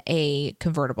in a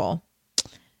convertible.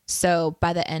 So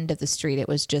by the end of the street, it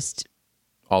was just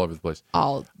all over the place.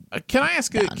 All Can I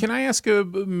ask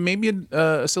maybe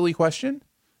a silly question?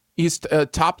 Is a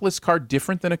topless car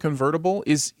different than a convertible?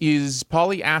 Is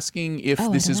Polly asking if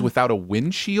this is without a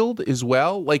windshield as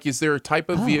well? Like, is there a type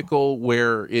of vehicle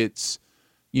where it's,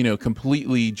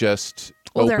 completely just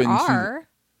open there are.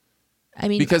 I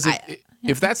mean, because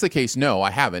if that's the case, no,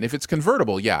 I haven't. If it's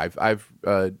convertible, yeah, I've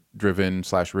driven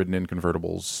 / ridden in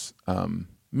convertibles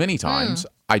many times.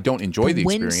 I don't enjoy the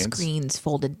experience. Windscreens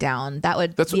folded down.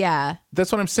 That's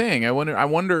what I'm saying. I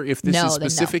wonder if this is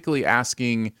specifically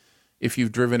asking if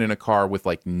you've driven in a car with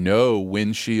like no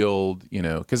windshield,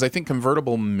 because I think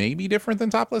convertible may be different than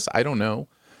topless. I don't know.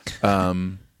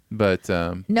 No.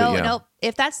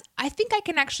 If that's, I think I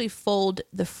can actually fold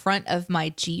the front of my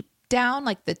Jeep down,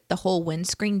 like the whole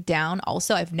windscreen down.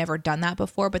 Also, I've never done that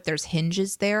before, but there's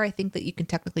hinges there. I think that you can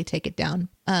technically take it down.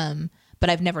 But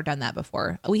I've never done that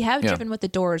before. We have driven with the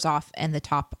doors off and the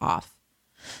top off.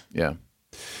 Yeah.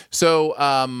 So,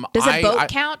 does a boat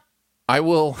count? I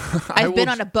will. I've been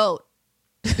on a boat.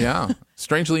 Yeah.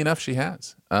 Strangely enough, she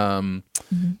has. The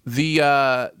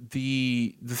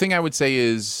thing I would say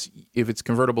is, if it's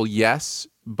convertible, yes,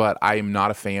 but I am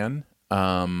not a fan.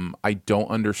 I don't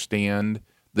understand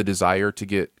the desire to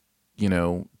get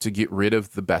rid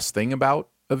of the best thing about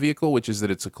a vehicle, which is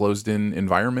that it's a closed-in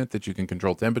environment that you can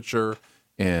control temperature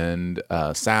and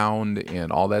sound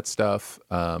and all that stuff.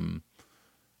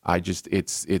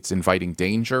 It's inviting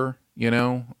danger,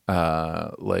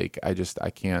 I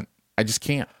just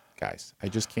can't, guys. I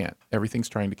just can't. Everything's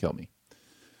trying to kill me.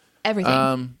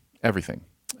 Everything.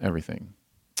 Everything.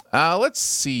 Let's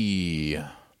see.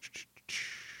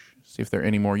 See if there are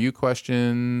any more you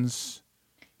questions.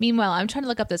 Meanwhile, I'm trying to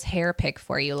look up this hair pic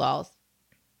for you, lols.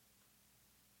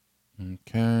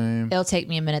 Okay. It'll take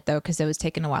me a minute, though, because it was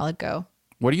taken a while ago.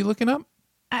 What are you looking up?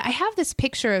 I have this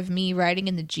picture of me riding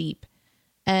in the Jeep,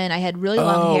 and I had really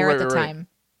long hair at the time.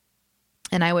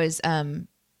 And I was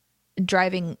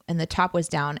driving, and the top was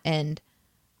down, and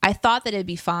I thought that it'd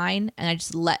be fine, and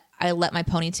I let my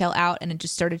ponytail out, and it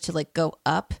just started to like go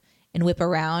up and whip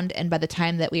around. And by the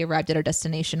time that we arrived at our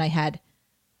destination, I had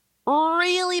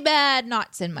really bad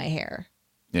knots in my hair.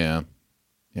 Yeah.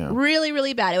 Really,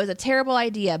 really bad. It was a terrible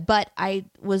idea, but I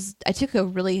took a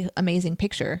really amazing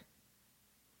picture.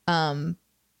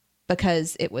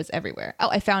 Because it was everywhere. Oh,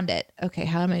 I found it. Okay,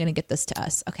 how am I going to get this to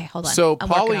us? Okay, hold on. So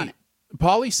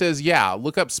Polly says, yeah,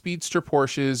 look up speedster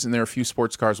Porsches, and there are a few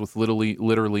sports cars with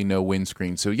literally no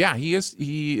windscreen. So yeah, he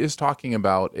is talking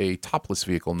about a topless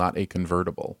vehicle, not a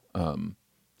convertible. In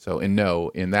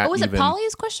that. Was it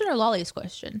Polly's question or Lolly's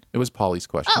question? It was Polly's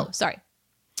question. Oh, sorry.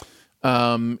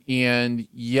 And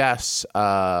yes,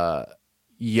 that's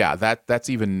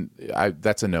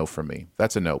a no from me.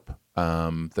 That's a nope.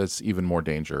 That's even more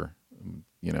danger,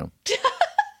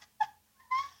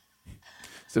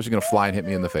 So she's going to fly and hit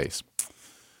me in the face.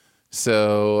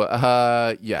 So,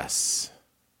 yes.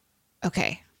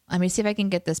 Okay. Let me see if I can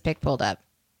get this pic pulled up.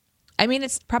 I mean,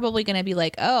 it's probably going to be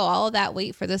like, oh, all of that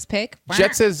wait for this pic.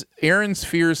 Jet says, Aaron's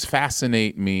fears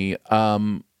fascinate me.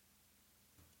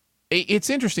 It's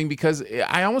interesting because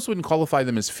I almost wouldn't qualify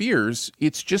them as fears.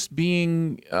 It's just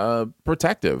being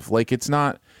protective. Like it's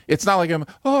not like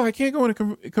I can't go in a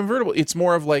convertible. It's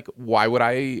more of like, why would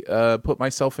I put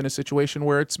myself in a situation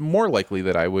where it's more likely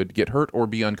that I would get hurt or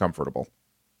be uncomfortable?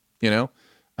 It's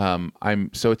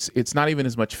not even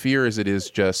as much fear as it is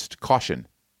just caution,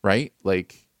 right?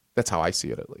 Like that's how I see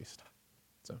it, at least.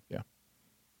 So yeah.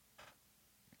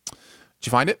 Did you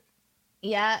find it?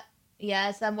 Yeah.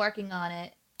 Yes, I'm working on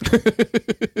it.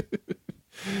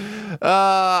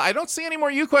 I don't see any more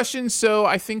you questions, so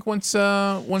I think once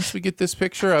we get this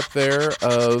picture up there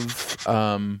of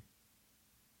I'm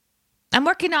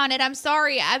working on it. I'm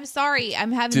sorry.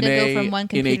 I'm having to go from one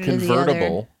computer to the other. In a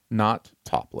convertible, not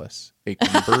topless. A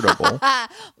convertible.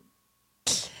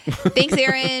 Thanks,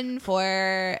 Aaron, for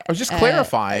I was just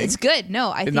clarifying. It's good.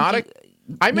 No, I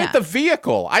meant the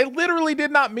vehicle. I literally did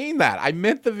not mean that. I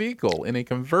meant the vehicle in a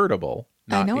convertible,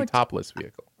 not a topless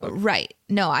vehicle. Okay. Right.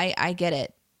 No, I get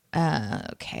it.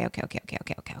 Okay. Okay.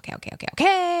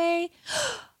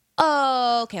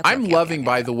 I'm loving,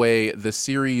 by the way, the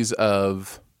series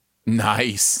of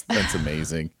nice. That's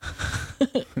amazing.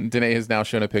 Danae has now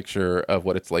shown a picture of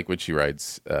what it's like when she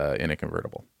rides in a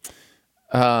convertible.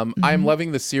 I'm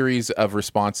loving the series of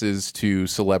responses to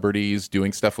celebrities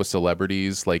doing stuff with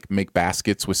celebrities, like make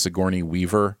baskets with Sigourney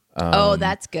Weaver.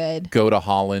 That's good. Go to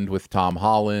Holland with Tom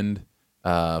Holland.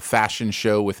 Fashion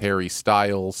show with Harry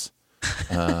Styles.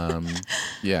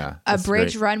 Yeah. A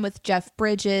bridge run with Jeff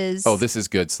Bridges. Oh, this is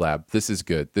good, Slab. This is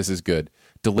good.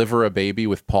 Deliver a baby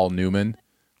with Paul Newman.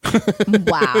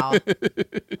 Wow.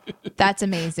 That's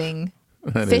amazing.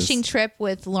 Fishing trip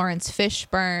with Lawrence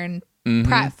Fishburne.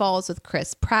 Pratt Falls with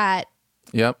Chris Pratt.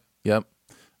 Yep. Yep.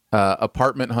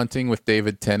 Apartment hunting with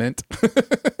David Tennant.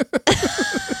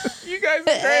 You guys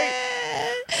are great.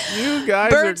 You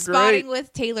guys Bird are spotting great.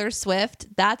 with Taylor Swift.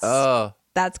 That's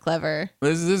clever.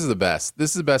 This is the best.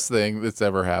 This is the best thing that's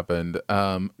ever happened.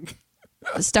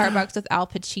 Starbucks with Al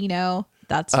Pacino.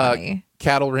 That's funny.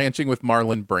 Cattle ranching with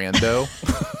Marlon Brando.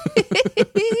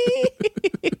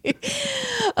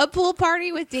 A pool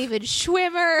party with David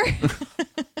Schwimmer.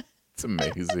 It's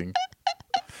amazing.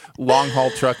 Long haul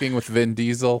trucking with Vin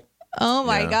Diesel. Oh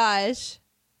my gosh.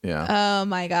 Yeah. Oh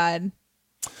my God.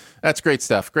 That's great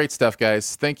stuff. Great stuff,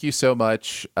 guys. Thank you so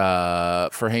much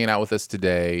for hanging out with us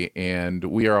today. And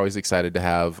we are always excited to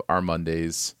have our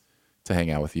Mondays to hang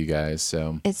out with you guys.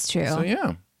 So It's true. So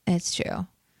yeah. It's true.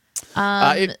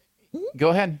 Go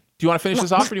ahead. Do you want to finish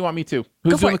this off or do you want me to?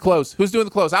 Who's doing the close? Who's doing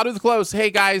the close? I'll do the close.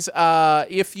 Hey, guys,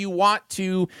 if you want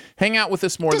to hang out with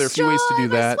us more, there are a few ways to do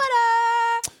that.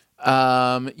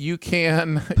 You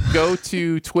can go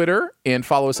to Twitter and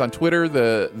follow us on Twitter.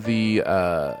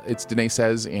 It's Danae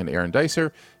Says and Aaron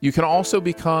Dicer. You can also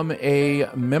become a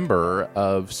member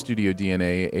of Studio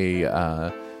DNA,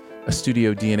 a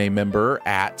Studio DNA member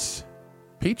at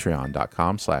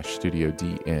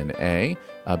patreon.com/studiodna.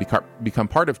 Become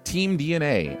part of Team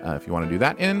DNA if you want to do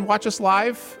that. And watch us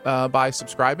live by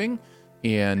subscribing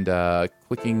and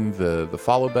clicking the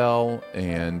follow bell.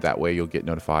 And that way you'll get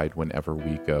notified whenever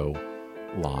we go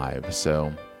live.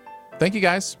 So thank you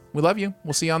guys. We love you.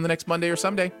 We'll see you on the next Monday or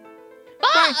someday.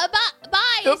 Bye.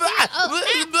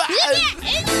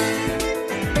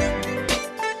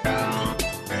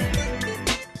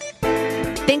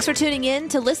 Thanks for tuning in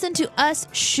to listen to us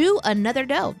shoe another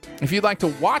dough. If you'd like to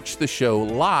watch the show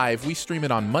live, we stream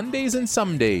it on Mondays and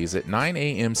some days at 9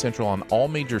 a.m. Central on all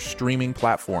major streaming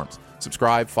platforms.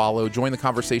 Subscribe, follow, join the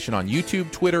conversation on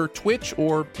YouTube, Twitter, Twitch,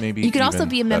 or maybe you can even also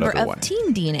be a member that other of one.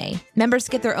 Team DNA. Members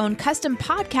get their own custom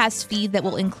podcast feed that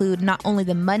will include not only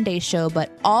the Monday show,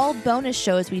 but all bonus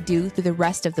shows we do through the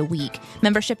rest of the week.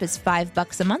 Membership is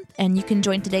 $5 a month, and you can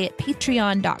join today at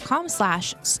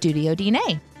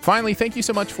patreon.com/studiodna. Finally, thank you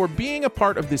so much for being a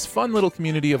part of this fun little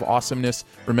community of awesomeness.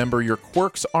 Remember, your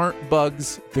quirks aren't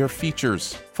bugs, they're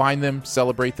features. Find them,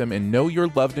 celebrate them, and know you're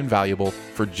loved and valuable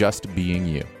for just being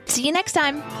you. See you next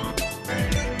time.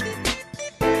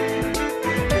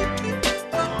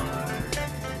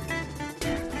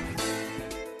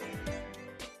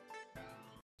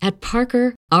 At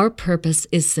Parker, our purpose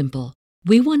is simple.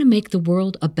 We want to make the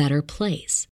world a better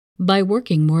place by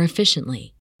working more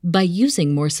efficiently, by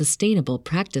using more sustainable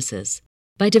practices,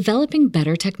 by developing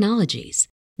better technologies.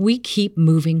 We keep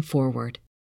moving forward.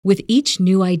 With each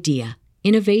new idea,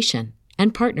 innovation,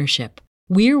 and partnership,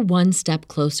 we're one step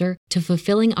closer to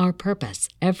fulfilling our purpose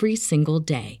every single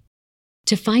day.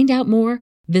 To find out more,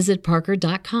 visit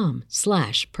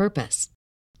parker.com/purpose.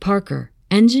 Parker,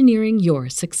 engineering your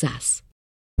success.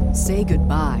 Say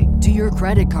goodbye to your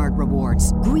credit card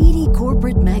rewards. Greedy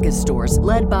corporate mega stores,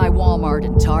 led by Walmart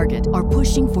and Target, are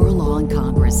pushing for a law in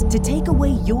Congress to take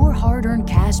away your hard-earned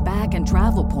cash back and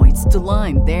travel points to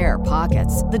line their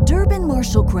pockets. The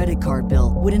Durbin-Marshall credit card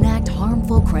bill would enact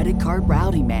harmful credit card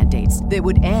routing mandates that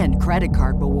would end credit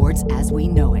card rewards as we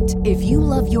know it. If you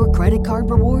love your credit card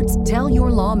rewards, tell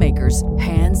your lawmakers,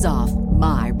 hands off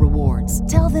my rewards.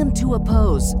 Tell them to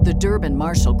oppose the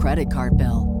Durbin-Marshall credit card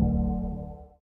bill.